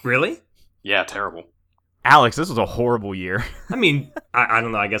shit. really? Yeah, terrible. Alex, this was a horrible year. I mean, I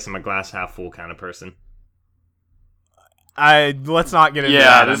don't know. I guess I'm a glass half full kind of person. Let's not get into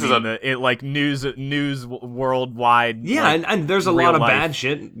Yeah, that. this is news worldwide. Yeah, like, and there's a real lot of life. bad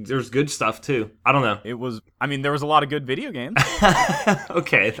shit. There's good stuff too. I don't know. It was. I mean, there was a lot of good video games.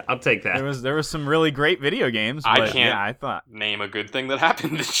 Okay, I'll take that. There was some really great video games. I But can't- Yeah, I thought. Name a good thing that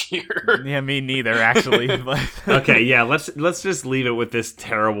happened this year. Yeah, me neither. Actually. But Okay, yeah, let's just leave it with this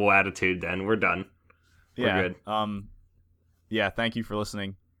terrible attitude. Then we're done. We're yeah. good. Yeah. Thank you for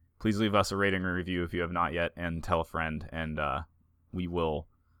listening. Please leave us a rating or review if you have not yet, and tell a friend. And we will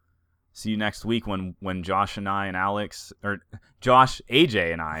see you next week when Josh and I and Alex, or Josh,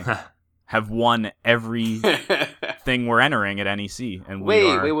 AJ, and I have won every thing we're entering at NEC. And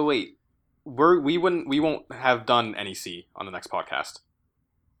wait. We won't have done NEC on the next podcast.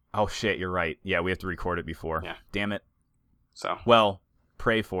 Oh shit, you're right. Yeah, we have to record it before. Yeah. Damn it. So Well,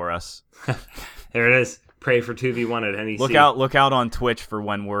 pray for us. There it is. Pray for 2v1 at NEC. Look out on Twitch for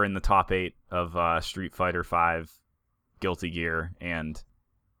when we're in the top 8 of Street Fighter 5, Guilty Gear, and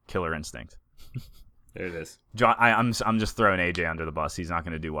Killer Instinct. There it is. I'm just throwing AJ under the bus. He's not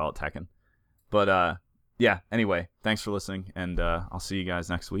going to do well at Tekken. But yeah, anyway, thanks for listening, and I'll see you guys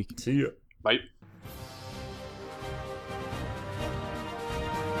next week. See ya. bye.